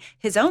referencing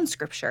his own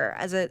scripture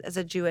as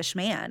a Jewish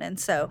man. And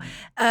so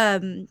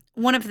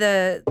one of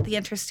the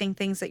interesting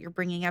things that you're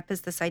bringing up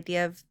is this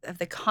idea of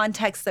the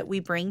context that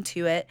we bring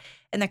to it,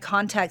 and the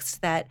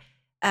context that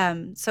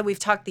so we've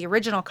talked the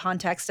original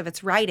context of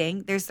its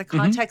writing. There's the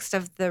context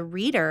of the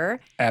reader,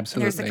 and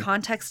there's the absolutely,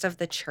 context of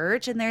the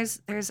church, and there's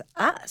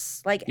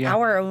us, like yeah,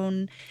 our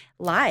own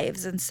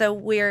lives. And so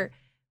we're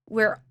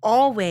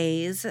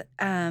always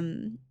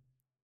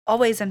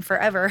always and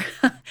forever.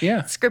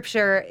 yeah,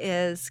 Scripture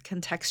is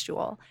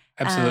contextual.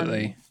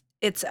 absolutely,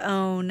 Its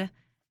own,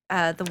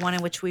 the one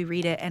in which we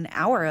read it, and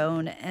our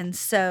own. And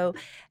so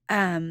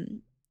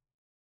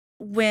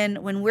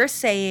when we're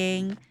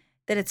saying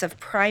that it's of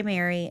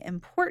primary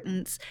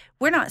importance,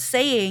 we're not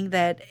saying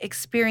that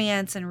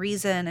experience and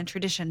reason and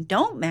tradition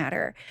don't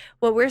matter.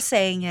 What we're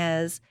saying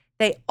is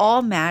they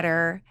all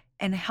matter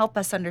and help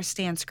us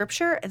understand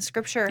Scripture, and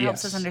Scripture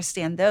helps us yes,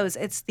 understand those.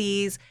 It's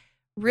these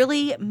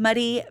really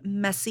muddy,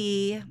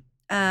 messy,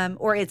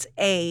 or it's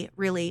a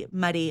really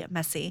muddy,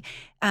 messy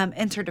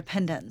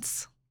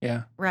interdependence,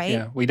 yeah, right?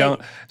 yeah. We don't.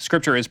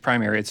 Scripture is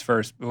primary; it's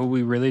first, but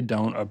we really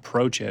don't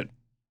approach it,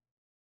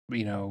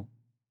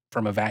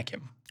 from a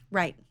vacuum.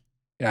 Right.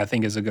 Yeah, I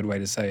think is a good way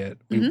to say it.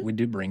 hmm We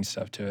do bring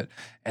stuff to it,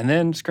 and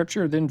then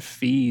Scripture then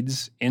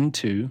feeds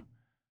into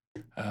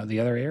the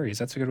other areas.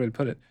 That's a good way to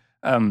put it.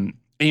 And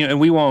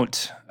we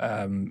won't.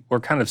 We're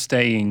kind of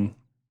staying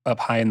up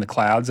high in the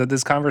clouds at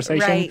this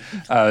conversation,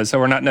 Right. so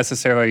we're not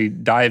necessarily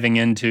diving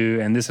into.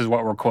 And this is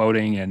what we're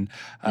quoting, and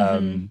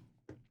hmm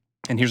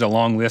And here's a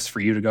long list for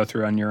you to go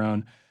through on your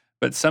own.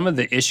 But some of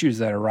the issues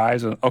that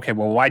arise, okay,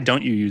 well, why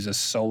don't you use a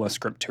sola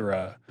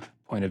scriptura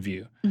point of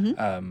view?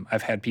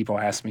 I've had people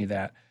ask me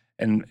that.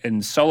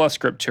 And sola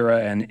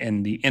scriptura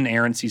and the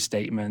inerrancy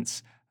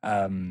statements, they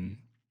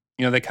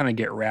kind of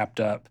get wrapped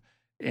up.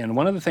 And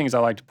one of the things I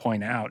like to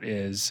point out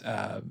is,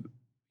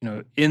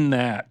 in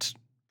that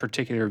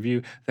particular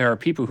view, there are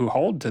people who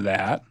hold to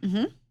that,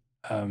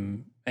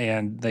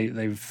 and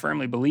they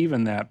firmly believe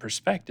in that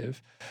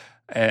perspective,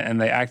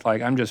 and they act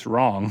like I'm just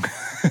wrong,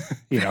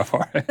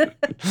 for it.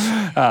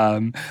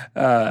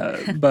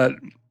 But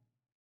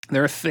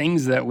there are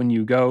things that when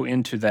you go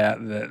into that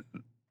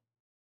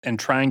and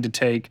trying to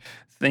take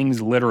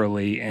things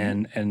literally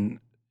and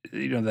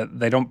that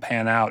they don't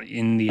pan out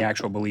in the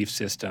actual belief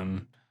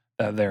system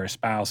that they're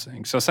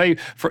espousing. So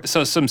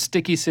some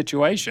sticky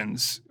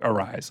situations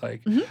arise,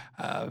 like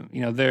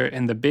they're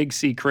in the Big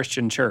C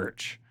Christian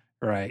Church,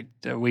 right?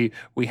 We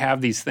have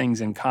these things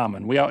in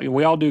common. We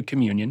all do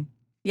communion.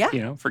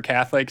 Yeah. For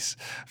Catholics,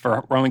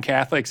 for Roman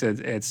Catholics,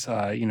 it's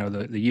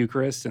the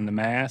Eucharist and the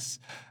Mass.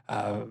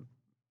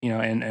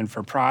 And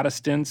for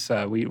Protestants,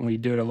 we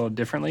do it a little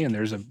differently, and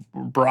there's a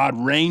broad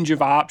range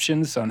of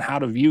options on how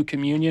to view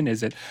communion.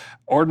 Is it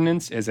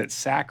ordinance? Is it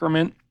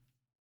sacrament?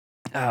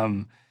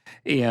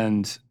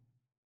 And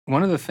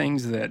one of the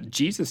things that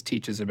Jesus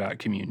teaches about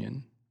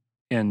communion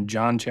in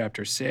John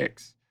chapter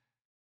 6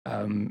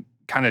 kind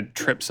of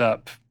trips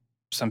up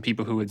some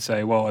people who would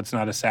say, well, it's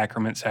not a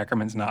sacrament.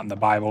 Sacrament's not in the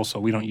Bible, so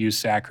we don't use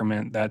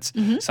sacrament. That's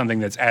something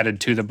that's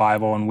added to the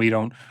Bible, and we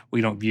don't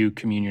view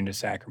communion as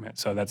sacrament.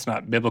 So that's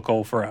not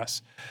biblical for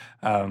us.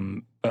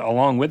 But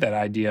along with that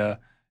idea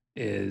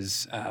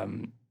is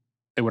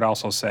it would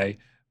also say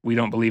we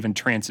don't believe in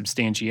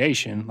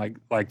transubstantiation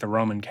like the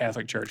Roman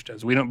Catholic Church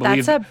does. We don't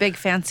believe that's a big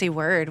fancy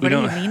word. What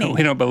are you meaning?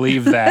 We don't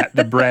believe that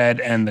the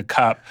bread and the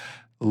cup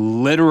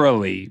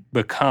literally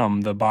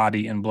become the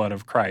body and blood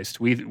of Christ.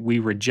 We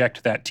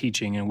reject that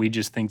teaching, and we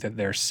just think that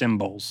they're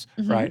symbols,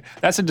 right?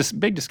 That's a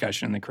big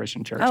discussion in the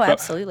Christian church. Oh,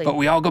 absolutely. But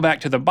we all go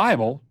back to the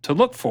Bible to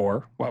look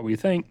for what we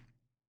think.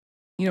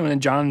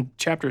 In John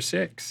chapter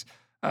 6,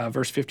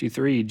 verse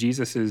 53,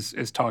 Jesus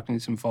is talking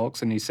to some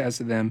folks, and he says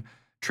to them,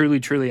 "Truly,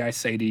 truly, I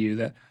say to you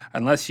that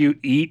unless you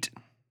eat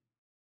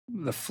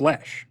the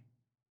flesh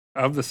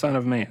of the Son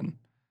of Man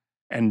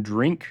and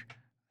drink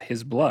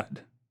his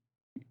blood,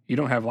 you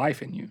don't have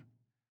life in you.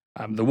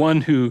 The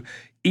one who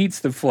eats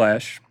the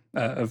flesh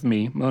of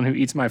me, the one who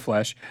eats my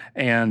flesh,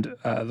 and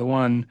the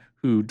one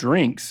who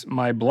drinks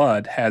my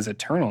blood has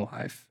eternal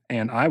life,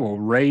 and I will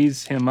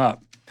raise him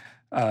up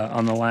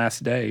on the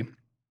last day.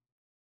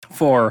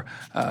 For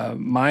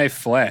my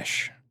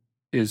flesh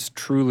is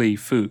truly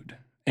food,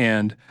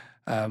 and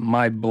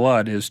my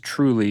blood is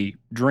truly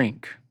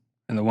drink.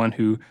 And the one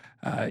who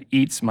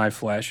eats my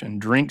flesh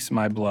and drinks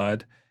my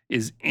blood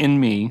is in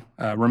me,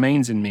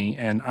 remains in me,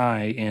 and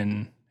I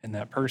in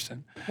that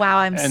person." Wow,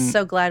 I'm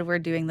so glad we're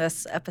doing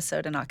this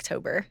episode in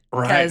October,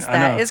 right? Because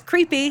that is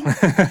creepy.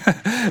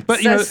 But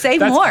so say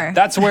more.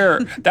 That's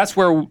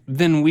where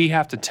then we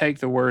have to take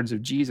the words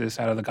of Jesus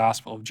out of the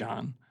Gospel of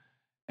John,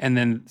 and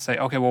then say,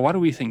 okay, well, what do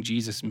we think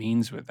Jesus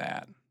means with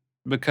that?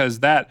 Because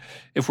that,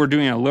 if we're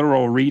doing a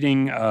literal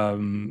reading, a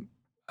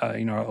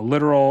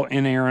literal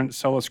inerrant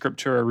sola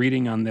scriptura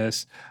reading on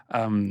this,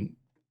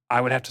 I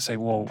would have to say,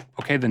 well,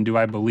 okay, then do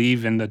I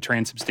believe in the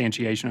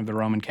transubstantiation of the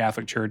Roman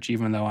Catholic Church,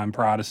 even though I'm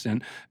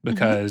Protestant?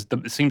 Because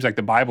it seems like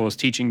the Bible is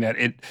teaching that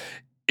it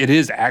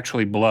is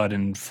actually blood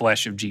and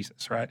flesh of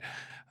Jesus, right?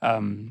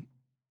 And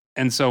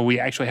so we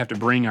actually have to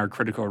bring our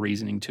critical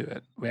reasoning to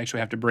it. We actually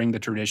have to bring the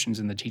traditions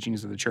and the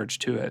teachings of the church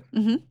to it,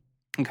 and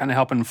kind of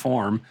help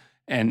inform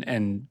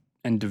and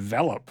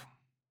develop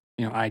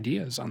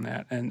ideas on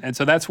that. And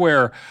so that's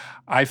where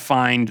I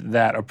find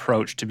that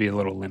approach to be a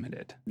little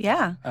limited.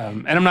 Yeah.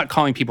 And I'm not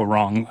calling people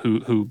wrong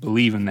who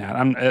believe in that.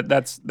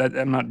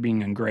 I'm not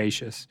being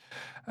ungracious.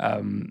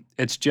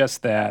 It's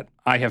just that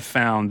I have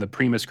found the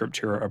Prima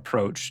Scriptura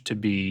approach to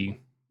be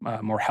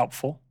more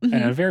helpful and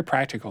in a very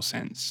practical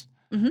sense.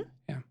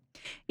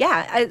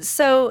 Yeah.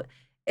 So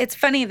it's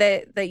funny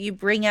that you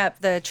bring up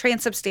the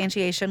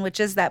transubstantiation, which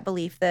is that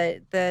belief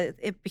that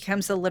it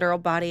becomes the literal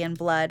body and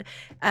blood.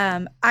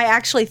 I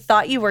actually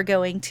thought you were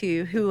going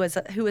to who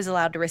was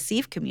allowed to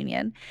receive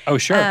communion. Oh,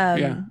 sure.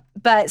 Yeah.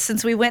 But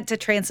since we went to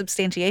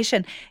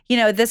transubstantiation,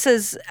 this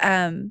is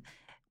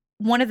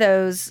one of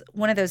those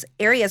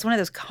areas, one of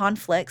those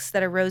conflicts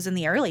that arose in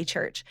the early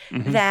church,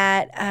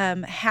 that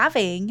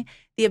having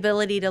the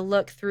ability to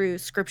look through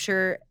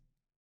Scripture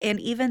and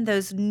even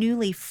those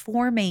newly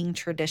forming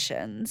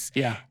traditions,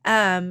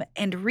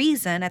 and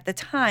reason at the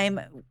time.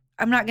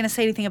 I'm not going to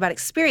say anything about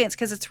experience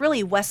because it's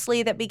really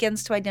Wesley that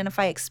begins to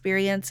identify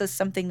experience as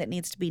something that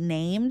needs to be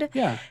named.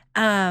 Yeah.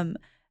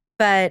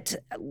 But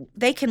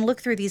they can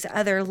look through these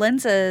other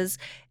lenses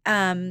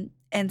and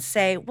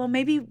say, well,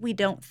 maybe we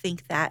don't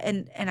think that.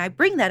 And I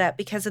bring that up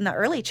because in the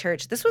early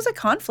church, this was a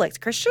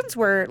conflict. Christians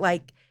were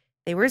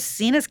they were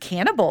seen as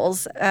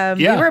cannibals.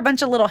 They were a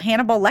bunch of little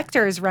Hannibal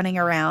Lecters running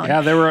around. Yeah,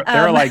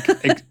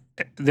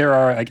 there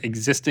are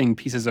existing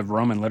pieces of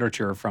Roman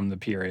literature from the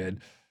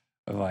period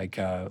like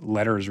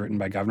letters written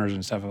by governors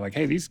and stuff of like,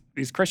 hey, these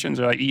Christians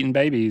are like eating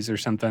babies or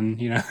something,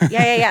 you know?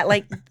 Yeah.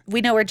 Like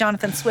we know where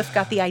Jonathan Swift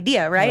got the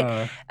idea,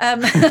 right?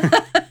 Um,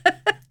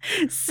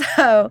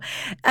 so,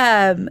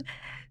 um,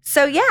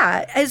 so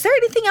yeah. Is there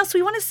anything else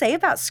we want to say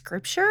about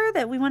Scripture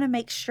that we want to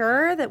make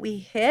sure that we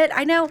hit?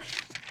 I know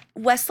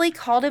Wesley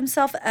called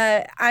himself.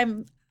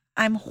 I'm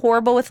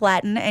horrible with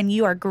Latin, and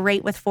you are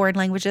great with foreign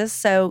languages.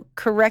 So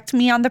correct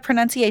me on the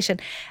pronunciation.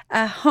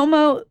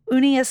 Homo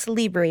unius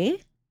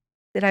libri.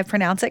 Did I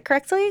pronounce it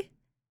correctly?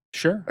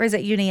 Sure. Or is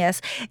it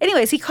unius?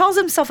 Anyways, he calls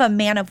himself a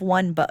man of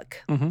one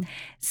book. Mm-hmm.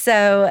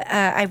 So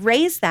I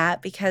raised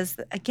that because,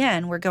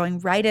 again, we're going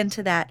right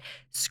into that.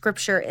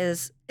 Scripture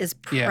is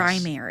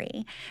primary.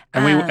 Yes.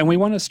 And we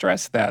want to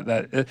stress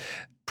that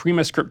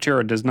prima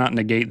scriptura does not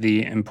negate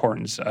the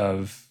importance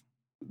of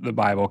the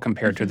Bible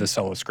compared to the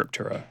sola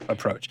scriptura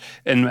approach.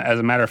 And as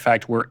a matter of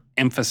fact, we're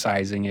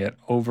emphasizing it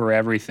over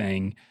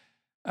everything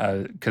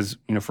because,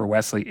 for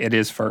Wesley, it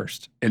is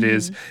first. It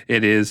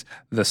is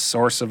the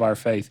source of our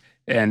faith.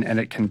 And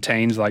it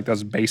contains like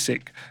those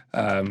basic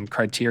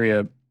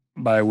criteria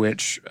by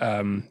which,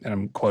 and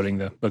I'm quoting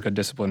the Book of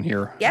Discipline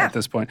here at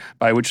this point,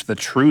 by which the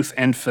truth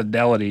and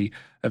fidelity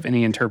of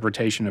any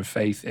interpretation of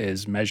faith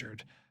is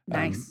measured.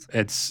 Nice.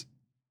 It's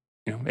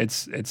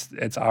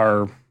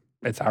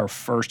our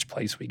first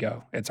place we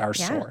go. It's our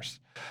source.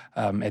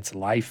 It's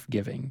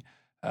life-giving.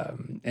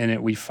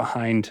 We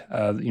find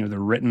the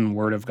written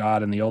Word of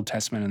God in the Old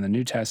Testament and the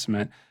New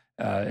Testament,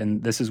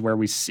 and this is where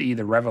we see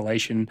the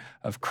revelation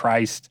of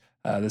Christ,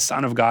 the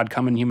Son of God,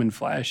 come in human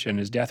flesh, and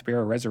His death,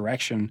 burial,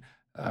 resurrection,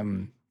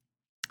 the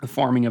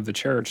forming of the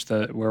church.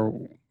 Where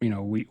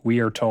we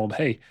are told,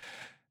 hey,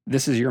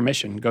 this is your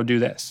mission. Go do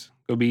this.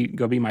 Go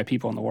be my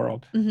people in the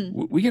world.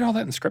 Mm-hmm. We get all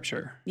that in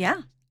Scripture.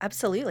 Yeah,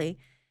 absolutely.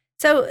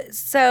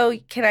 So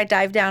can I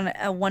dive down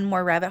one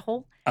more rabbit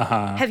hole?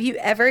 Uh-huh. Have you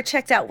ever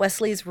checked out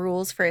Wesley's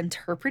rules for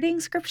interpreting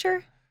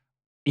Scripture?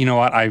 You know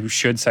what? I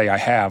should say I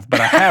have, but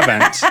I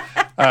haven't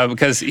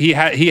because he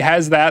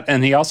has that,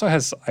 and he also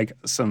has like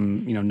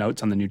some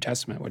notes on the New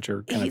Testament, which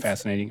are kind of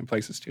fascinating in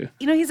places too.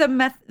 He's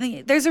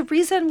there's a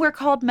reason we're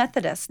called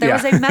Methodists. There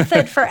was a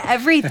method for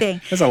everything.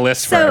 There's a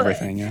list for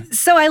everything. Yeah.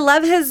 So I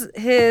love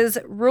his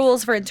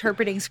rules for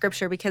interpreting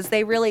Scripture because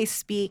they really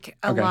speak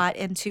a lot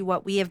into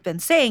what we have been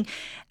saying.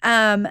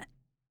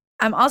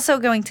 I'm also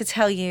going to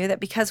tell you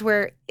that because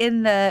we're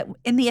in the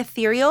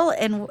ethereal,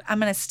 and I'm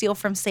going to steal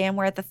from Sam,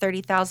 we're at the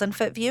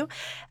 30,000-foot view.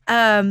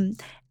 I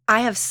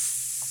have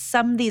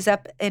summed these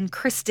up in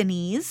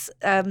Christianese,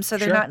 so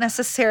they're not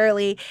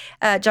necessarily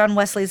John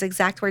Wesley's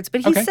exact words.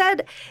 But he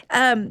said,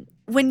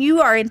 when you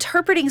are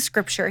interpreting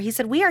Scripture, he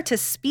said, we are to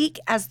speak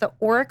as the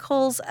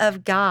oracles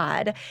of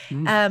God,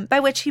 by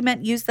which he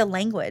meant use the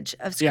language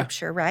of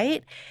Scripture,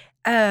 right?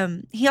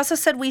 He also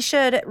said we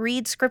should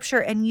read Scripture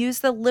and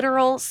use the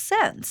literal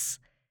sense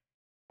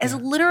as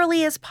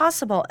literally as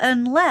possible,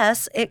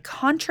 unless it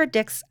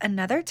contradicts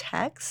another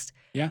text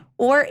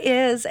or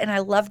is, and I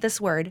love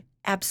this word,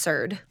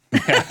 absurd.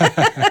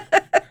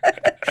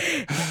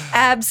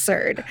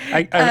 Absurd.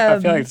 I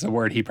feel like it's a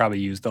word he probably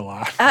used a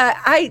lot.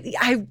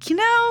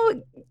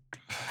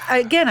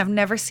 Again, I've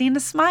never seen a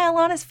smile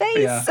on his face.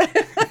 Yeah.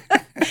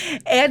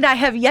 And I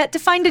have yet to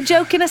find a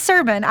joke in a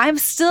sermon. I'm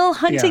still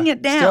hunting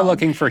it down. Still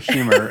looking for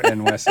humor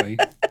in Wesley.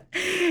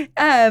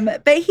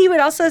 But he would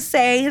also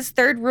say his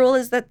third rule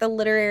is that the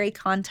literary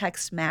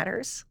context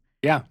matters.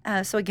 Yeah.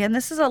 So again,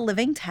 this is a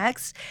living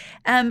text.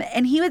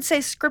 And he would say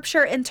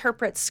Scripture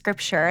interprets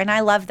Scripture. And I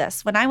love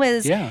this. When I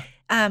was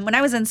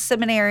in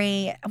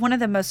seminary, one of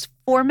the most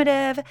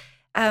formative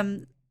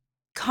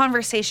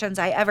conversations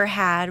I ever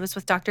had was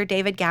with Dr.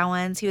 David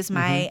Gowans. He was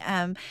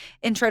my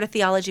intro to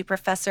theology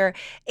professor.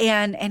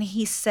 And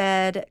he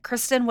said,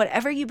 Kristen,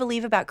 whatever you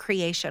believe about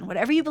creation,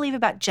 whatever you believe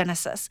about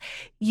Genesis,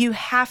 you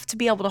have to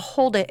be able to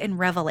hold it in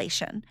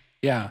Revelation.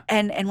 Yeah.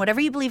 And whatever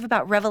you believe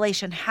about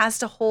Revelation has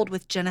to hold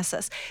with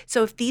Genesis.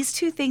 So if these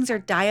two things are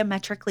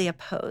diametrically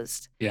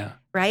opposed,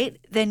 right,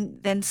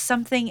 then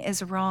something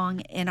is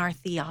wrong in our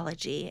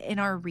theology, in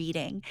our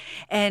reading.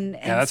 And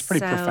that's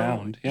pretty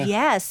profound. Yeah.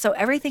 Yes. So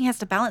everything has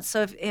to balance.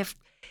 So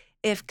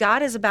if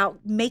God is about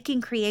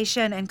making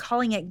creation and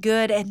calling it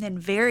good and then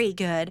very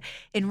good,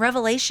 in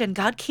Revelation,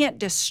 God can't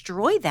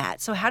destroy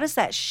that. So how does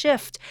that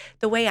shift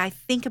the way I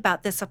think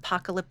about this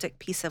apocalyptic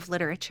piece of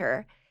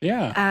literature?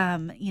 Yeah.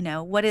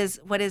 What does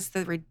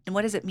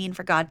it mean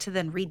for God to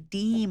then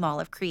redeem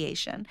all of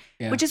creation?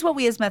 Which is what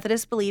we as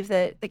Methodists believe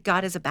that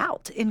God is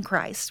about in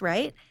Christ,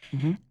 right?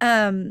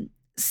 Mm-hmm.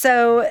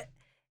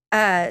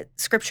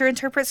 Scripture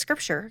interprets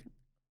Scripture.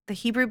 The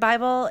Hebrew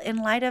Bible in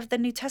light of the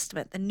New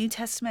Testament, the New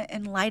Testament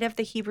in light of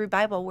the Hebrew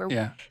Bible.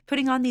 We're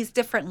putting on these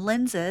different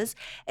lenses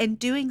and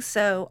doing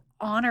so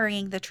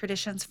honoring the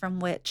traditions from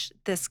which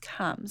this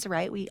comes,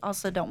 right? We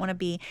also don't want to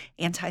be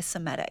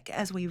anti-Semitic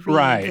as we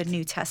read the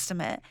New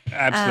Testament.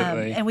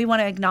 Absolutely. And we want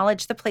to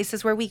acknowledge the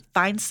places where we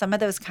find some of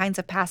those kinds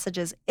of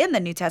passages in the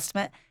New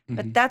Testament,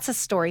 but that's a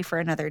story for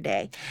another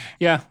day.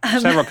 Yeah,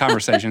 several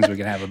conversations we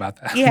can have about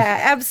that. Yeah,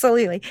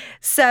 absolutely.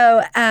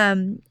 So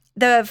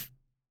the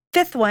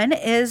fifth one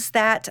is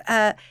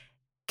that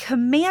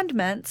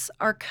commandments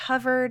are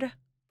covered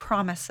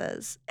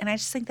promises. And I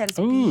just think that is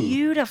Ooh.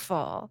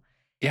 beautiful.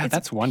 Yeah, It's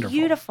that's wonderful.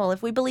 beautiful.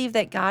 If we believe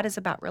that God is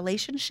about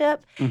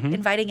relationship, Mhm.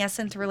 inviting us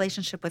into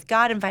relationship with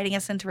God, inviting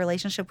us into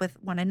relationship with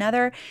one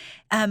another,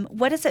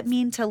 what does it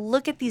mean to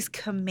look at these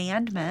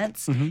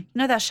commandments? Mhm. You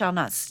know, thou shalt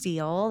not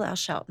steal, thou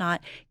shalt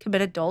not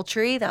commit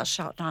adultery, thou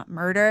shalt not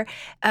murder,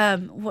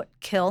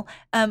 kill.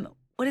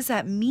 What does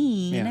that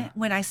mean Yeah.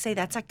 when I say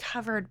that's a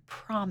covered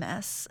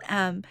promise?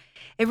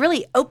 It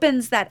really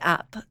opens that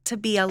up to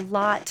be a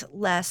lot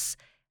less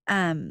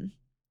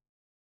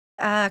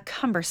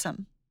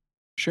cumbersome,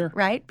 Sure.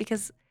 right?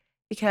 Because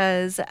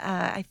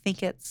I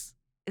think is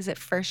it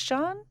First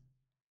John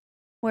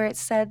where it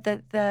said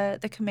that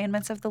the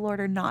commandments of the Lord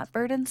are not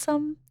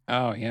burdensome?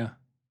 Oh, yeah.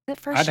 Is it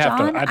First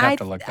John? I'd have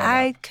to look that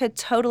I up. could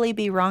totally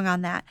be wrong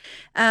on that.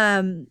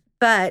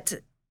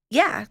 But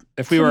yeah,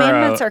 If we were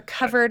commandments a are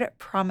covered if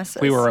promises.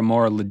 we were a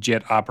more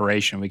legit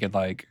operation, we could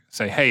like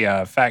say, "Hey,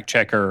 fact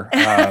checker,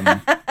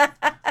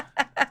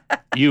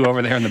 you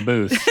over there in the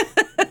booth."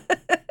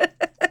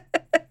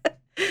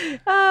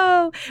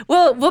 Oh,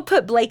 well, we'll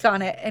put Blake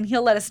on it and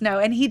he'll let us know.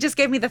 And he just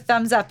gave me the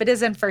thumbs up. It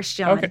is in First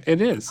John. Okay,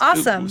 it is.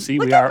 Awesome. See,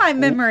 Look at my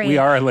memory. We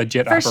are a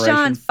legit First operation.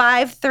 John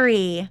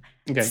 5:3.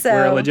 Okay, so,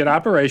 we're a legit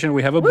operation.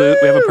 We have a booth.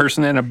 We have a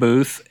person in a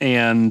booth,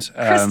 and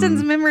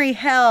Kristen's memory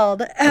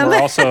held.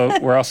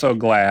 we're also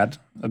glad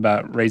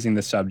about raising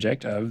the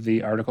subject of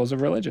the articles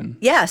of religion.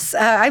 Yes,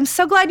 I'm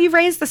so glad you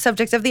raised the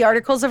subject of the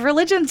articles of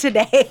religion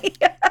today.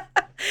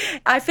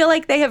 I feel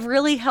like they have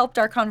really helped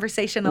our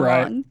conversation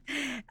along.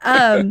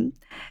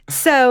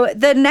 So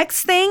the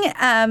next thing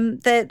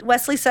that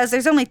Wesley says,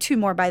 there's only two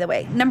more, by the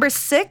way. Number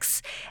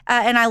 6,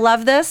 and I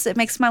love this. It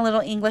makes my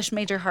little English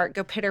major heart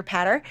go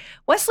pitter-patter.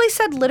 Wesley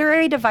said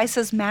literary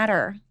devices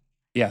matter.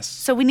 Yes.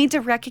 So we need to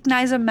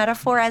recognize a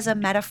metaphor as a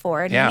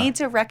metaphor, and Yeah. we need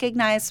to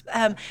recognize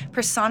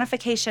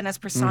personification as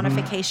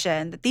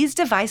personification, that these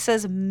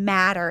devices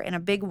matter in a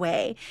big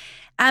way.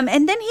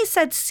 And then he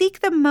said,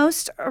 seek the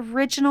most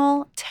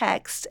original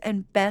text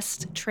and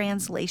best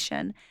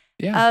translation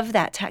of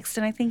that text.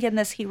 And I think in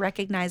this, he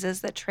recognizes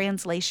that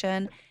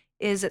translation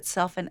is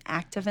itself an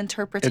act of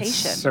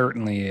interpretation. It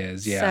certainly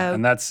is, yeah. So,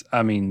 and that's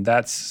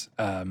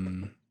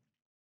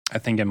I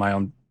think in my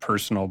own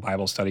personal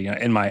Bible study,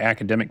 in my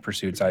academic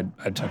pursuits, I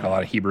took a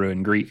lot of Hebrew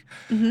and Greek.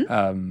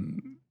 I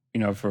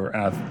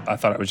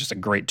thought it was just a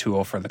great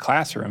tool for the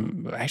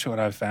classroom. But actually, what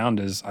I've found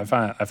is I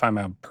find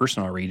my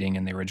personal reading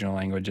in the original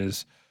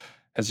languages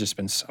has just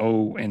been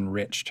so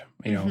enriched.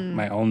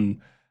 My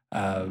own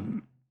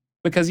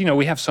because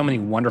we have so many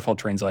wonderful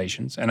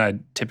translations, and I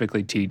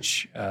typically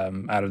teach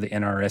out of the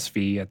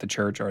NRSV at the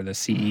church or the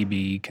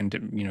CEB,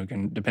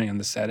 depending on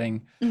the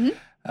setting.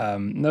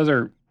 Those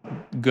are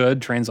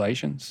good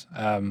translations.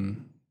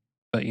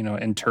 But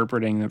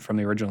interpreting them from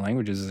the original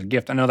languages is a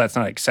gift. I know that's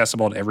not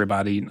accessible to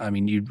everybody. I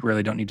mean, you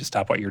really don't need to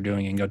stop what you're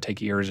doing and go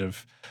take years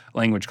of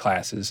language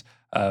classes.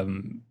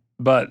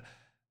 But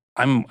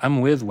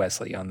I'm with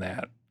Wesley on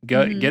that.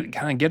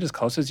 Get as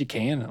close as you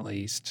can, at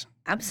least.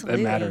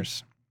 Absolutely, it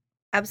matters.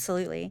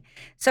 Absolutely.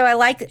 So I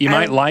like. You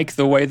might like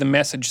the way the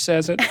message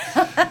says it.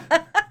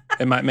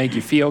 It might make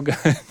you feel good.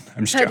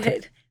 I'm just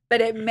joking. But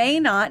it may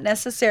not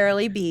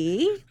necessarily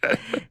be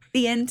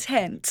the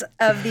intent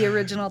of the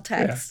original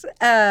text,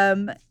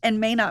 and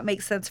may not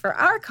make sense for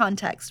our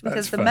context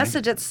because the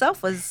message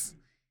itself was,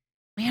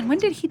 man, when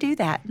did he do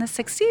that? In the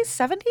 60s,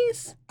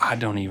 70s? I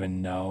don't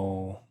even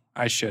know.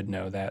 I should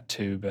know that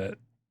too, but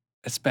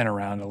it's been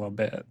around a little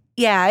bit.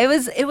 Yeah,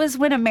 it was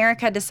when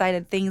America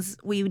decided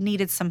we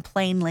needed some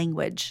plain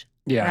language,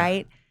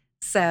 right?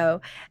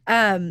 So,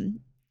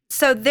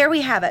 so there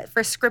we have it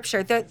for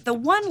scripture. The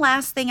one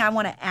last thing I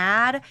want to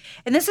add,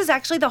 and this is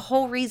actually the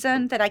whole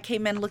reason that I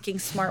came in looking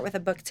smart with a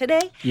book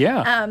today.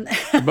 Yeah,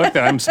 a book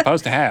that I'm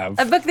supposed to have.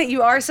 A book that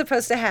you are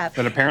supposed to have.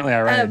 That apparently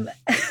I read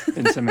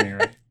in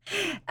seminary.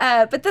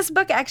 But this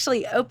book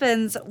actually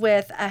opens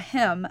with a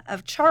hymn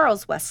of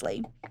Charles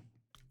Wesley.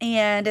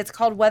 And it's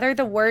called Whether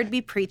the Word Be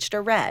Preached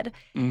or Read.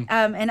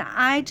 And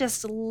I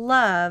just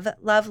love,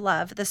 love,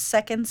 love the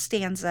second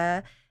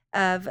stanza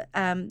of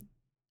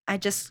I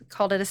just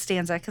called it a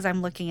stanza because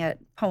I'm looking at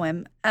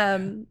poem.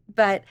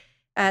 But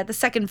the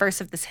second verse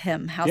of this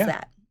hymn, how's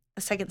that?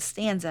 The second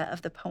stanza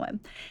of the poem.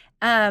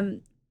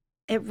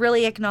 It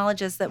really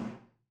acknowledges that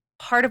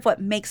part of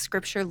what makes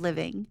Scripture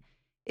living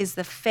is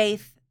the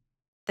faith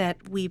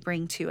that we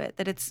bring to it,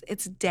 that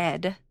it's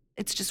dead.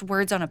 It's just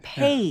words on a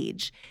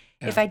page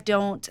if I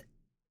don't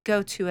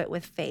go to it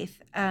with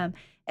faith.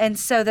 And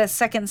so the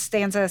second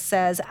stanza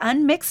says,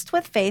 unmixed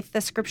with faith, the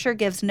Scripture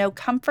gives no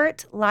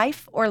comfort,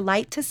 life, or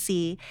light to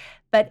see,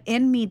 but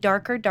in me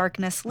darker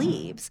darkness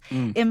leaves.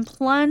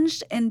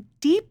 Implunged in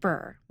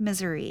deeper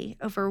misery,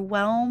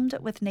 overwhelmed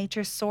with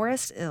nature's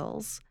sorest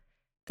ills,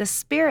 the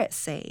Spirit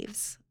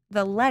saves,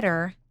 the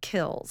letter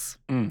kills.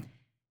 And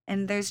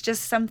there's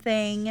just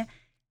something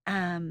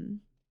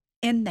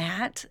in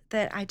that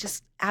I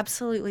just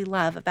absolutely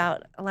love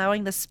about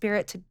allowing the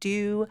Spirit to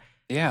do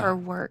her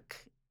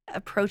work,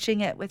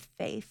 approaching it with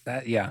faith.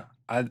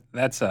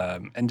 That's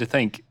and to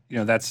think,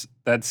 that's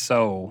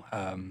so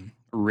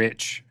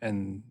rich,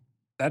 and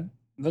that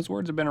those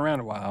words have been around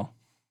a while.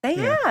 They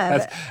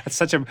That's have.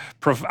 such a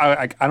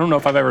I don't know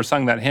if I've ever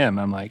sung that hymn.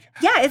 I'm like,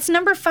 Yeah, it's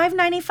number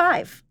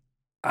 595.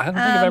 I don't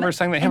think I've ever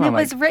sung that hymn. And it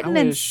I'm was like, written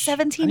in I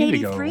need to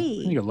go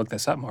 1783. look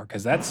this up more,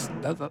 because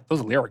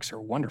those lyrics are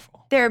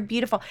wonderful. They're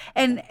beautiful.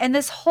 And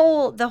the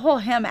whole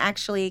hymn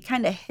actually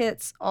kind of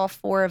hits all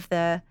four of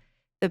the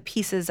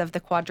pieces of the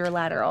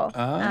quadrilateral.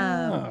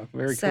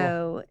 Very cool.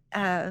 So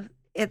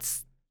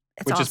it's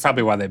Which awesome. is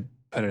probably why they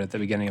put it at the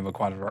beginning of a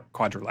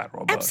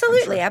quadrilateral book.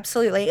 Absolutely,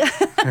 absolutely.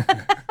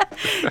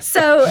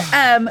 So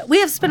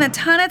we have spent a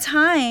ton of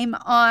time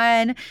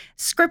on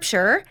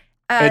scripture.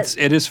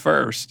 It is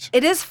first.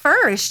 It is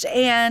first,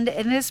 and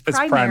it is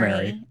primary. It's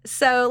primary.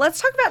 So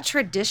let's talk about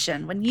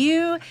tradition. When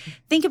you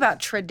think about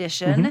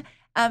tradition,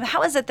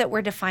 how is it that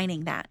we're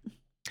defining that?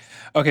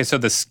 Okay, so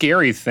the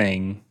scary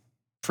thing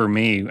for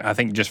me, I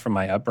think just from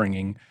my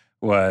upbringing,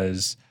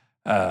 was,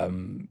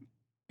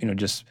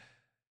 just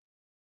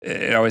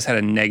it always had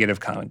a negative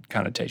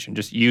connotation,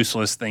 just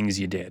useless things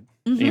you did,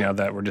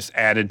 that were just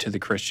added to the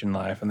Christian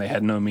life, and they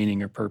had no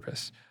meaning or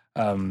purpose.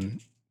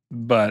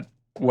 But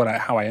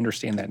how I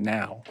understand that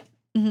now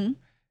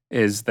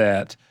is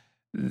that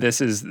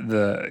this is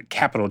the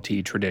capital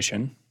T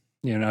tradition,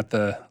 not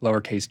the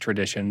lowercase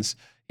traditions.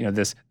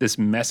 This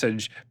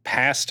message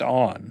passed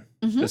on,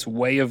 this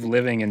way of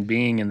living and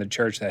being in the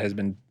church that has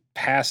been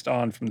passed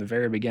on from the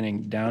very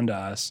beginning down to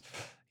us.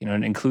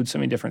 And includes so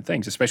many different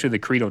things, especially the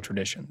creedal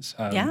traditions.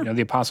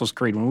 The Apostles'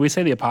 Creed. When we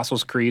say the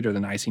Apostles' Creed or the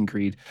Nicene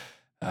Creed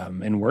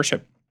in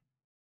worship,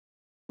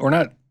 we're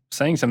not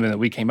saying something that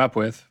we came up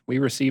with. We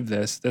received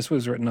this. This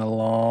was written a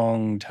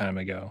long time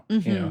ago.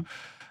 It's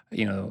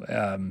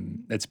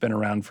been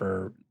around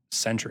for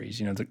centuries.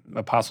 The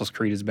Apostles'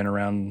 Creed has been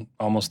around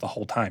almost the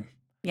whole time.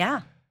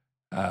 Yeah.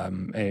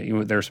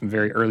 There are some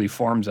very early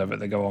forms of it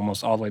that go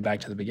almost all the way back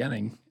to the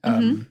beginning.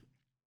 And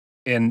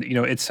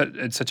it's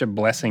such a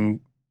blessing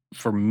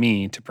for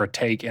me to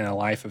partake in a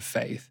life of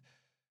faith,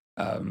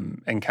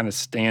 and kind of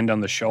stand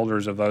on the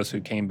shoulders of those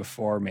who came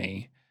before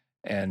me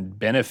and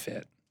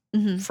benefit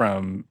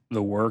from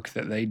the work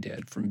that they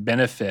did,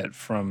 benefit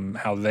from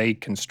how they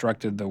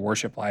constructed the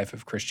worship life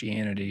of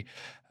Christianity.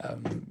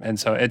 And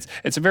so it's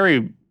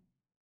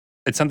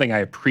something I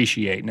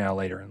appreciate now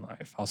later in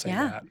life. I'll say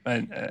that.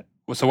 And,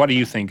 so what do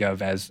you think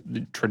of as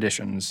the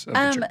traditions of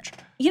the church?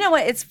 You know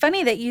what? It's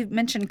funny that you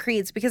mentioned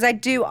creeds, because I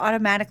do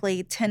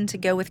automatically tend to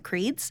go with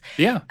creeds.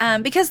 Yeah.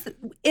 Because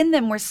in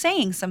them we're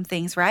saying some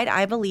things, right?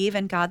 I believe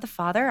in God the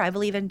Father. I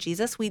believe in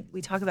Jesus. We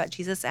talk about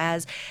Jesus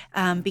as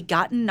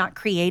begotten, not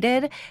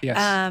created.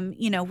 Yes.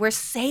 We're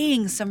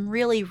saying some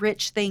really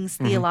rich things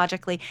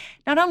theologically.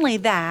 Not only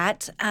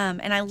that,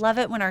 and I love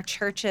it when our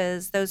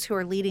churches, those who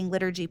are leading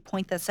liturgy,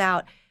 point this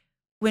out.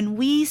 When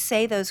we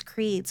say those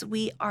creeds,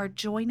 we are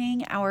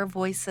joining our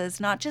voices,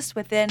 not just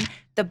within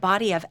the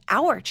body of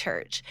our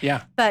church,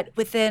 but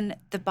within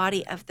the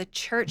body of the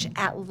church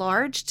at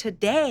large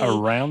today.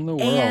 Around the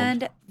world.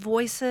 And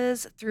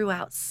voices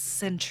throughout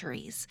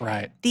centuries.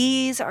 Right.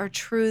 These are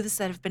truths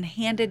that have been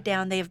handed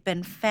down. They have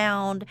been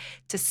found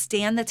to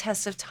stand the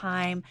test of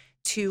time,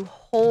 to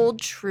hold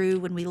true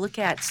when we look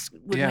at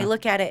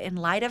it in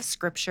light of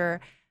Scripture.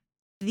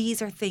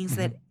 These are things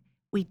that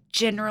we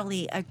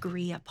generally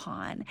agree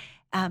upon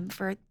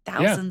for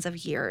thousands of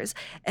years.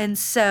 And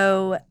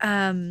so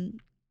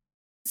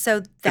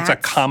that's it's a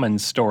common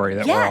story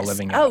that we're all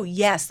living out. Oh,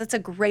 yes. That's a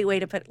great way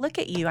to put it. Look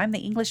at you. I'm the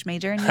English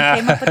major, and you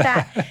came up with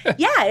that.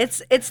 Yeah,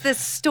 it's this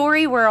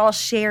story we're all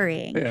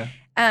sharing. Yeah.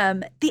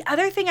 The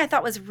other thing I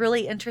thought was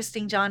really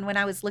interesting, John, when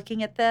I was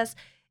looking at this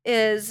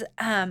is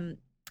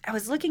I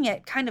was looking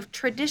at kind of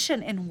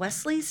tradition in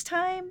Wesley's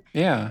time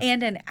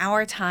and in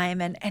our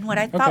time. And what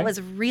I thought was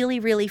really,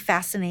 really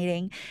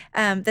fascinating,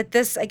 that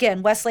this,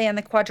 again, Wesley and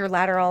the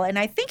quadrilateral, and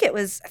I think it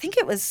was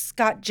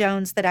Scott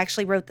Jones that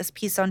actually wrote this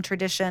piece on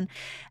tradition.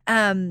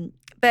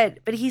 But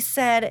he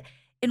said,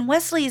 in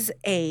Wesley's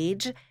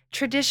age,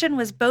 tradition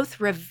was both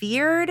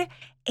revered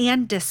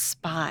and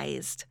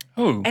despised.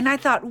 Ooh, and I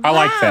thought, wow, I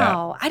like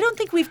that. I don't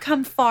think we've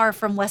come far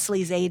from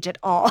Wesley's age at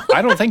all.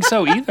 I don't think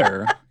so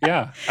either.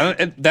 Yeah.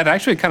 That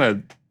actually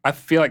I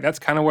feel like that's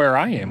kind of where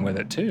I am with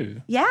it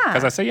too. Yeah.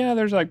 Because I say,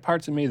 there's like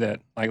parts of me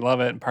that like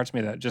love it, and parts of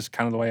me that just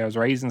kind of the way I was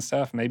raised and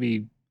stuff,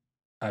 maybe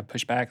I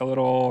push back a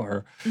little,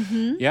 or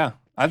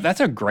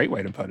that's a great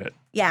way to put it.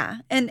 Yeah.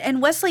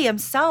 And Wesley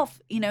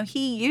himself,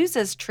 he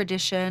uses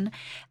tradition.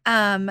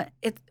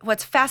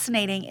 What's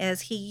fascinating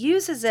is he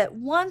uses it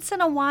once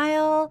in a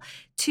while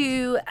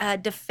to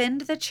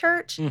defend the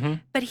church,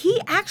 but he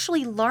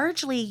actually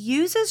largely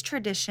uses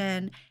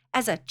tradition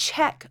as a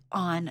check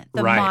on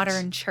the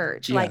modern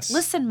church. Yes. Like,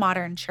 listen,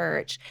 modern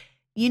church,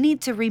 you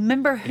need to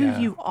remember who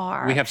you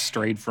are. We have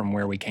strayed from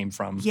where we came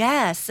from.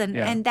 Yes,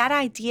 and that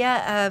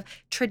idea of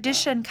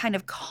tradition kind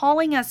of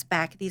calling us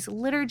back, these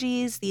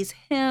liturgies, these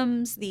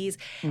hymns, these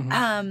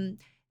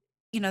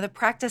the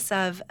practice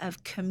of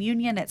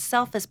communion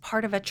itself is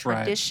part of a Right.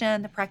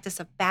 tradition. The practice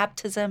of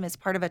baptism is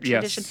part of a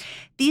tradition. Yes.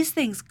 These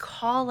things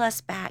call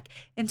us back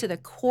into the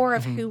core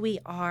of who we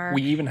are.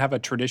 We even have a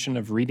tradition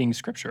of reading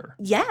scripture.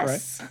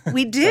 Yes, Right?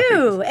 we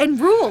do. And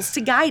rules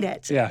to guide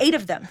it. Yeah. 8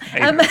 of them.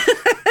 8 of them.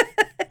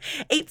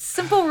 8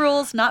 simple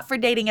rules, not for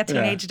dating a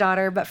teenage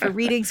daughter, but for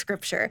reading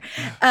scripture.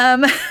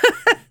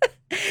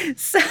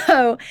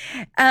 So,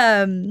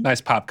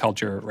 Nice pop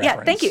culture reference.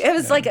 yeah, thank you. It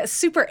was like a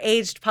super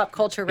aged pop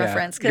culture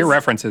reference. Your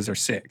references are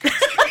sick.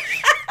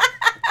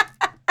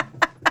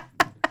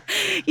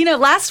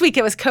 Last week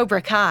it was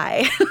Cobra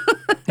Kai.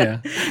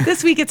 Yeah.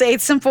 This week it's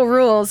 8 Simple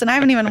Rules, and I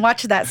haven't even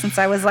watched that since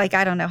I was like,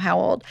 I don't know how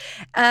old.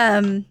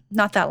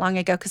 Not that long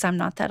ago, because I'm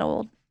not that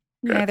old.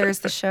 Neither is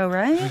the show,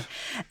 right?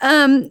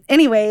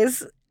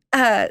 Anyways,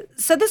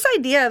 so this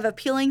idea of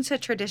appealing to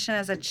tradition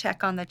as a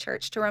check on the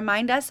church to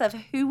remind us of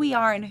who we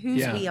are and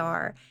whose we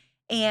are,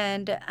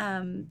 and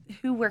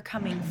who we're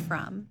coming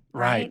from,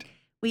 right?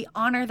 We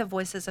honor the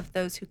voices of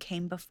those who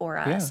came before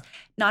us,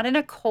 not in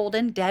a cold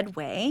and dead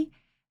way,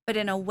 but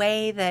in a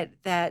way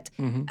that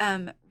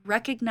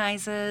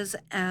recognizes.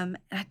 I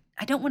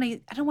don't want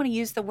to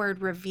use the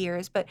word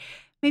reveres, but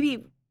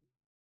maybe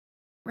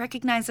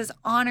recognizes,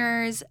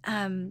 honors,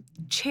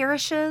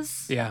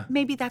 cherishes. Yeah.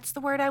 Maybe that's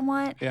the word I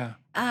want. Yeah.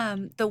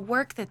 The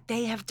work that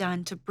they have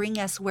done to bring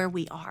us where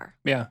we are.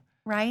 Yeah.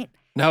 Right?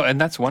 No,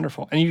 and that's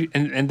wonderful.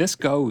 And this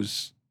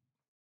goes,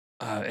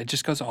 it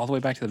just goes all the way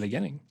back to the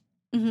beginning.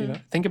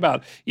 Think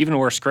about even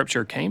where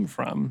scripture came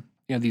from.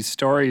 These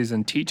stories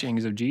and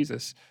teachings of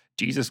Jesus.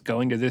 Jesus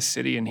going to this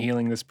city and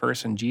healing this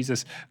person.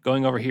 Jesus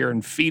going over here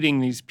and feeding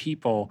these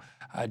people.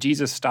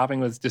 Jesus stopping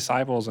with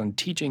disciples and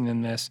teaching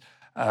them this.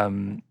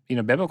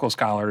 Biblical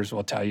scholars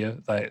will tell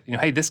you that,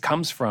 hey, this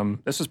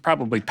was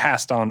probably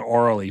passed on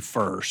orally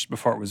first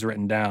before it was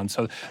written down.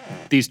 So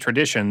these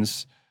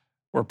traditions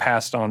were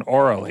passed on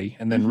orally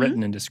and then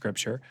written into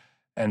scripture.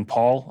 And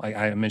Paul, like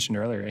I mentioned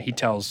earlier, he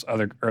tells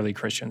other early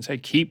Christians, hey,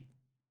 keep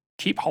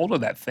hold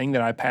of that thing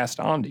that I passed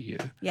on to you.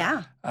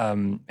 Yeah.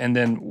 And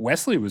then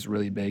Wesley was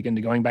really big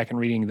into going back and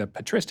reading the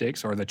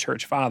patristics or the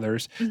church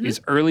fathers, these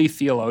early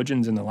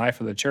theologians in the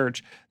life of the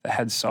church that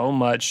had so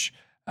much,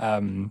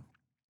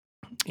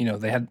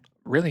 they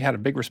had a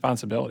big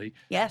responsibility.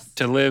 Yes.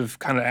 To live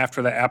kind of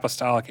after the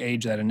apostolic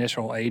age, that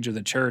initial age of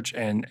the church,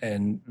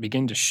 and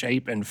begin to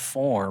shape and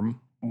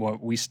form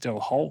what we still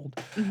hold.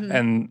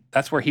 And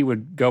that's where he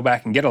would go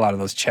back and get a lot of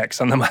those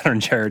checks on the modern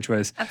church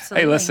was,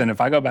 Absolutely. hey, listen,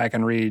 if I go back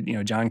and read,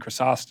 John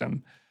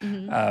Chrysostom,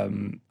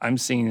 I'm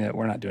seeing that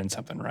we're not doing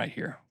something right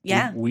here.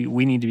 Yeah.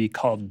 We need to be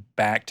called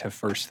back to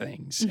first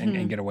things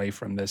and get away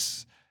from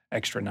this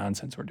extra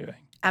nonsense we're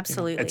doing.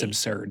 Absolutely. It's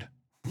absurd.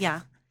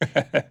 Yeah.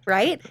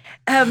 Right?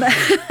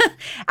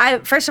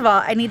 First of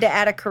all, I need to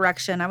add a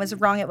correction. I was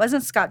wrong. It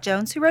wasn't Scott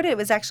Jones who wrote it. It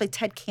was actually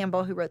Ted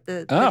Campbell who wrote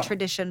the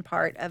tradition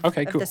part of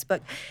this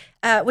book,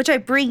 which I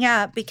bring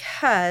up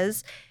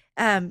because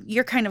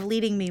you're kind of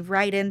leading me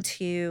right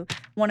into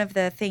one of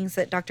the things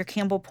that Dr.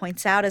 Campbell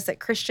points out is that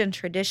Christian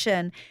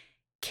tradition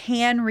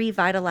can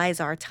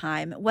revitalize our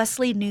time.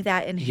 Wesley knew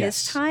that in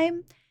his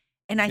time.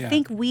 And I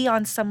think we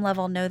on some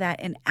level know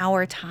that in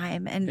our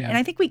time. And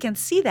I think we can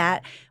see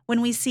that when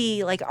we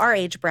see like our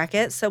age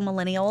bracket, so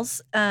millennials,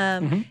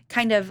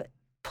 kind of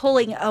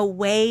pulling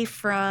away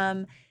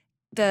from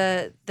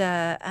the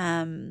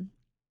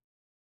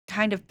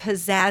kind of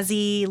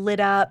pizzazzy,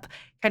 lit up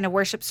kind of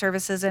worship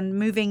services and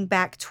moving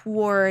back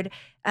toward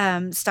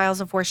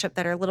styles of worship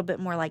that are a little bit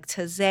more like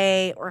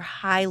taizé or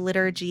high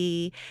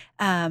liturgy,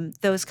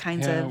 those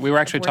kinds of. We were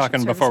actually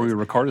talking services. before we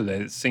recorded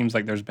it. It seems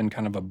like there's been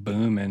kind of a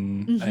boom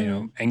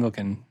in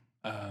Anglican,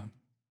 a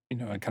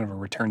kind of a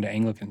return to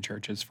Anglican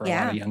churches for a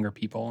lot of younger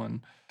people,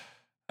 and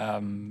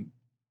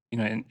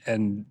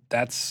and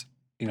that's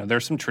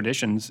there's some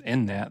traditions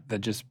in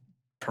that just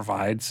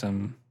provide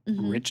some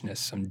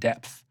richness, some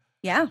depth.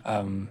 Yeah.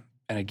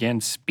 And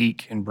again,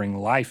 speak and bring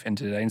life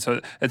into today. And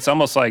so it's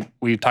almost like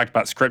we talked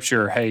about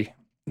scripture. Hey,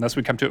 unless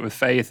we come to it with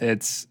faith,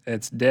 it's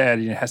dead.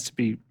 It has to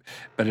be,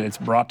 but it's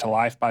brought to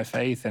life by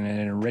faith, and it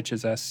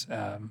enriches us.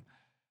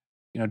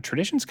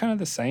 Tradition's kind of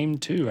the same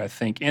too. I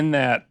think in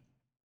that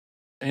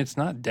it's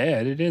not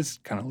dead; it is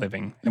kind of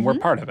living, and we're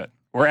part of it.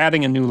 We're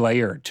adding a new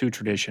layer to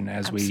tradition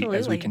as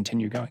we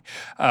continue going.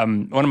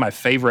 One of my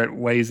favorite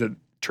ways that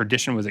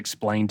tradition was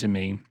explained to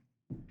me,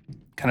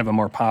 kind of a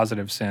more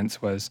positive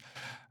sense, was.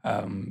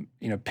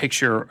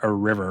 Picture a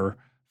river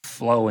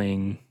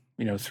flowing,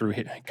 through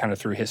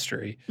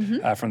history,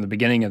 from the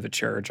beginning of the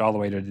church all the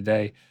way to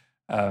today,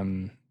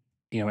 and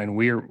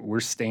we're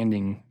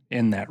standing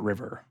in that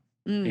river,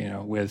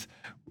 with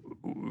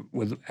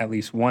at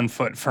least one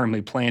foot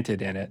firmly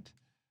planted in it,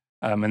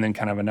 and then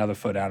kind of another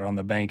foot out on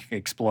the bank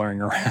exploring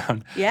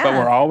around. Yeah. But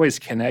we're always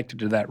connected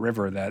to that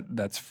river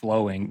that's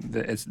flowing.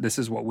 This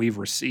is what we've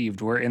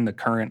received. We're in the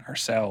current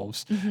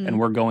ourselves, and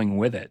we're going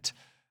with it.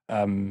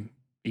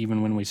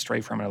 Even when we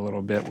stray from it a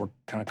little bit, we're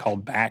kind of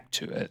called back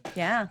to it.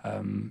 Yeah.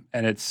 And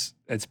it's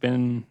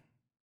been,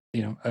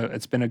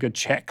 it's been a good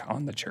check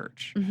on the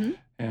church. Mm-hmm.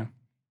 Yeah.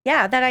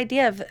 Yeah, that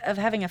idea of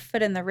having a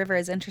foot in the river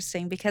is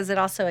interesting because it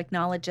also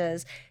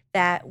acknowledges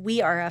that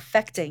we are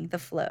affecting the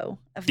flow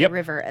of the Yep,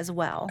 river as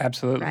well,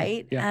 absolutely.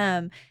 right?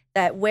 Yeah.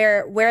 That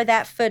where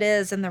that foot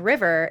is in the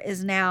river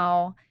is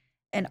now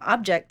an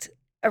object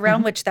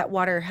around Hmm. which that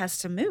water has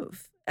to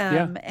move.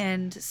 Yeah.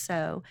 And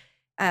so,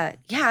 yeah,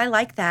 I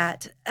like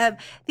that.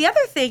 The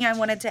other thing I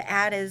wanted to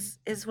add is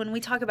when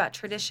we talk about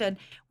tradition,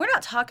 we're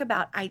not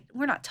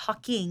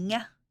talking.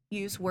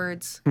 Use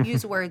words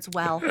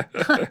well.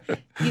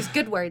 Use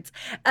good words.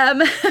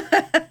 Um,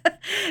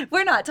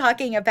 we're not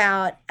talking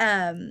about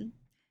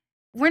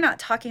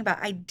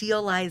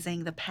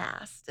idealizing the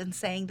past and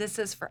saying this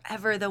is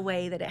forever the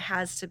way that it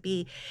has to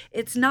be.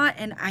 It's not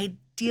an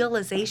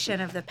idealization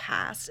of the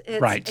past.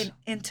 It's Right. an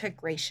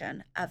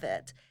integration of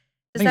it.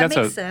 I Does think that that's make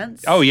a.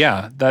 Oh sense?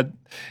 yeah,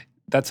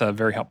 that's a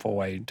very helpful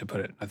way to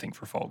put it. I think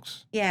for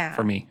folks, for Yeah.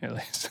 me at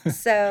least.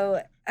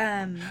 So,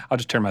 I'll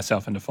just turn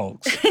myself into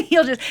folks.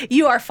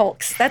 you are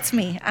folks. That's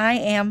me. I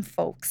am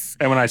folks.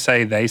 And when I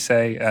say they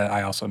say,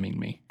 I also mean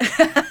me.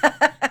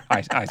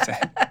 I say.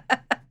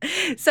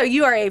 So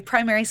you are a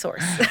primary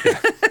source. Yeah.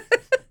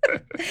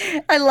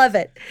 I love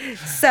it.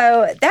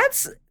 So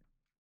that's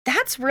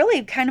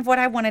really kind of what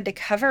I wanted to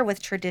cover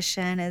with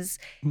tradition is,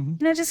 Hmm.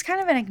 just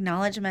kind of an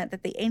acknowledgement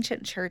that the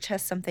ancient church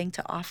has something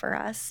to offer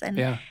us. And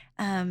Yeah.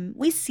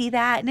 we see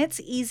that, and it's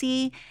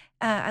easy.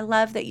 I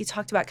love that you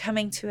talked about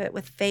coming to it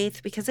with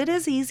faith because it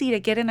is easy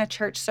to get in a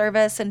church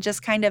service and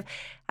just kind of,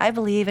 I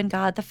believe in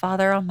God the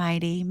Father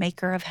Almighty,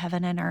 maker of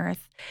heaven and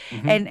earth,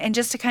 Hmm. and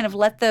just to kind of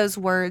let those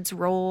words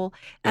roll.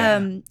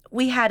 Yeah.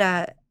 We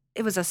had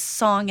it was a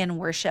song in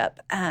worship.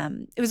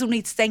 It was when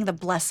we sang the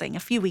blessing a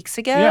few weeks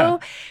Yeah. ago.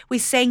 We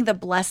sang the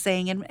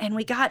blessing and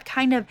we got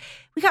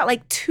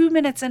like 2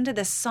 minutes into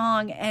this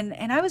song and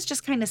I was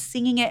just kind of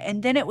singing it.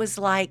 And then it was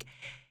like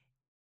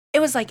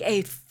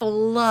a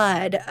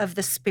flood of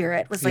the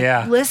Spirit. It was like,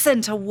 Yeah.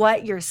 listen to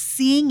what you're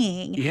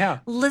singing. Yeah.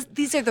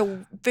 These are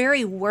the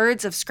very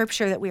words of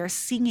Scripture that we are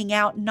singing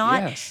out,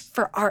 not Yes.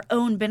 for our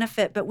own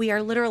benefit, but we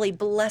are literally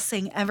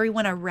blessing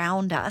everyone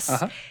around us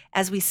Uh-huh.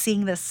 as we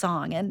sing this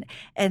song.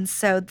 And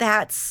so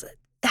that's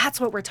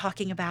what we're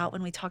talking about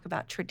when we talk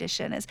about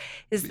tradition is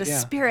the Yeah.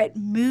 Spirit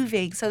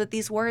moving so that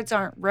these words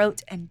aren't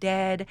rote and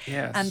dead.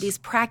 Yes. These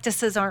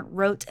practices aren't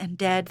rote and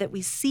dead, that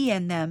we see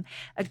in them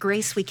a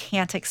grace we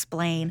can't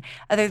explain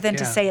other than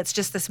to Yeah. say it's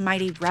just this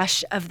mighty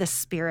rush of the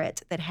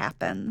Spirit that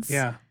happens.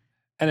 Yeah.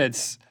 And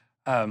it's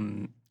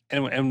and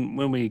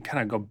when we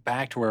kind of go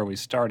back to where we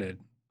started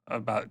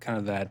about kind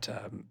of that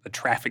the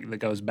traffic that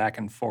goes back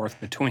and forth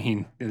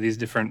between these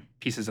different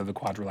pieces of the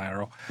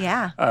quadrilateral.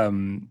 Yeah.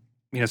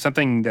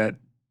 Something that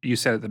you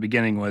said at the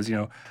beginning was,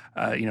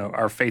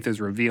 our faith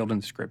is revealed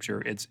in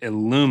Scripture. It's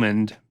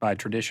illumined by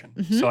tradition.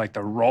 Mhm. So, like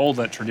the role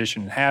that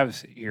tradition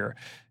has here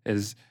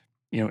is,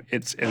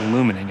 it's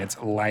illuminating, it's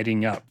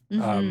lighting up.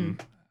 Mhm.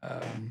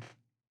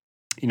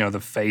 The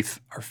faith,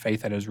 our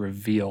faith that is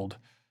revealed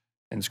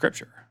in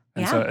Scripture,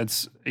 and so Yeah.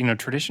 it's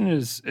tradition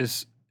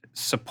is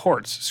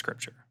supports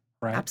Scripture,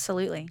 right?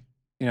 Absolutely.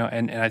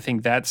 And I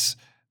think that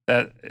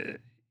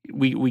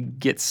we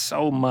get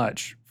so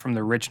much from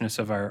the richness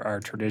of our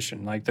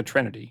tradition, like the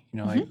Trinity.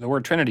 Like the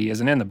word Trinity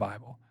isn't in the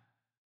Bible,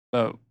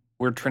 but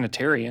we're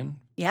Trinitarian.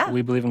 Yeah.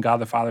 We believe in God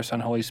the Father, Son,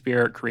 Holy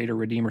Spirit, Creator,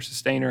 Redeemer,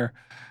 Sustainer,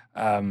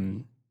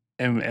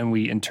 and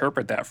we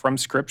interpret that from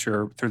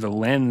Scripture through the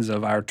lens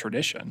of our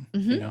tradition.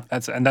 Mhm.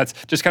 That's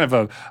just kind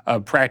of a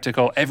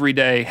practical,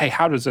 everyday. Hey,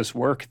 how does this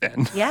work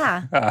then?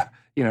 Yeah.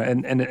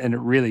 And it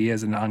really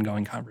is an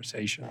ongoing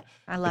conversation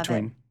I love it.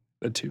 between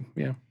the two.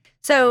 Yeah.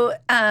 So,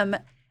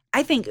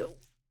 I think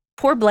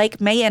poor Blake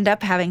may end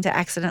up having to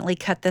accidentally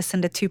cut this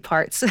into 2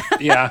 parts.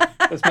 Yeah,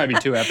 this might be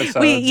 2 episodes.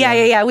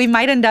 We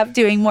might end up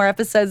doing more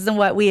episodes than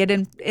what we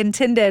had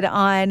intended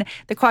on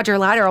the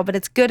quadrilateral, but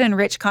it's good and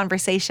rich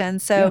conversation.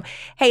 So,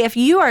 hey, if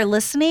you are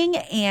listening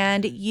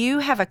and you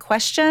have a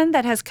question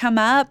that has come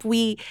up,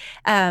 John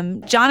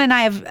and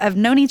I have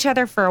known each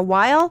other for a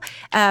while.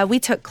 We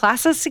took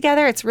classes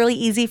together. It's really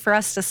easy for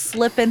us to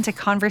slip into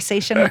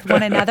conversation with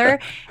one another,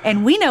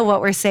 and we know what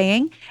we're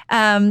saying.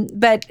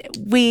 But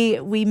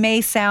we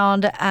may sound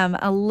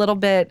a little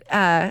bit,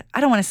 I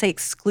don't want to say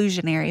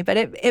exclusionary, but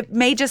it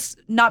may just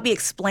not be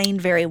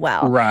explained very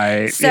well.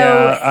 Right. So,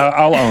 yeah,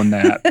 I'll own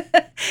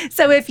that.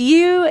 So if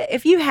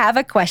you have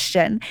a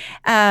question,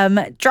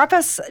 drop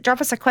us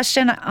a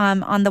question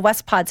on the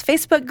WesPod's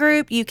Facebook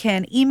group. You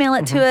can email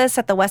it to us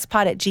at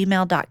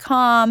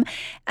thewespod@gmail.com,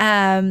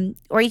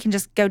 or you can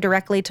just go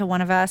directly to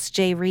one of us,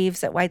 Jay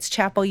Reeves at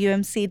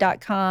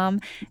whiteschapelumc.com,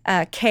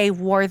 Kay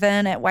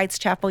Warthen at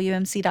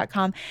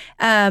whiteschapelumc.com.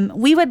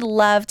 We would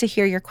love to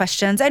hear your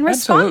questions and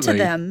respond to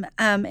them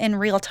in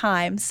real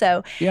time.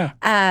 So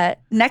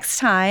next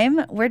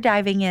time we're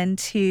diving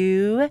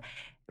into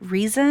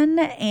reason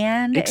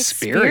and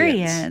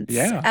experience.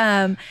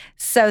 Yeah.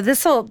 So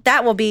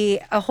that will be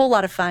a whole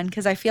lot of fun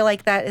because I feel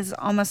like that is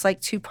almost like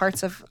 2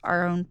 parts of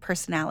our own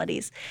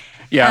personalities.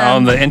 Yeah,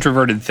 on the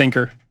introverted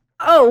thinker.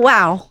 Oh,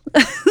 wow.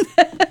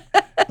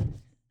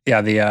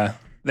 Yeah,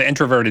 the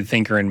introverted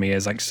thinker in me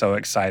is like so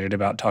excited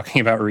about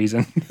talking about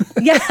reason.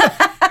 Yeah.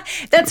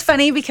 That's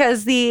funny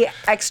because the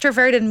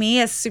extrovert in me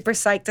is super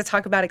psyched to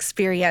talk about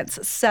experience.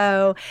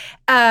 So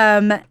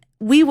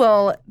we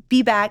will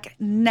be back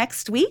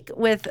next week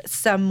with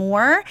some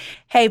more.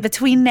 Hey,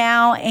 between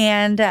now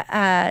and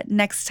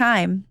next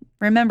time,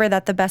 remember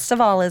that the best of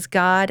all is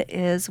God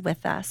is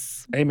with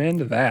us. Amen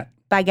to that.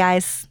 Bye,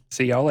 guys.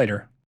 See y'all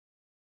later.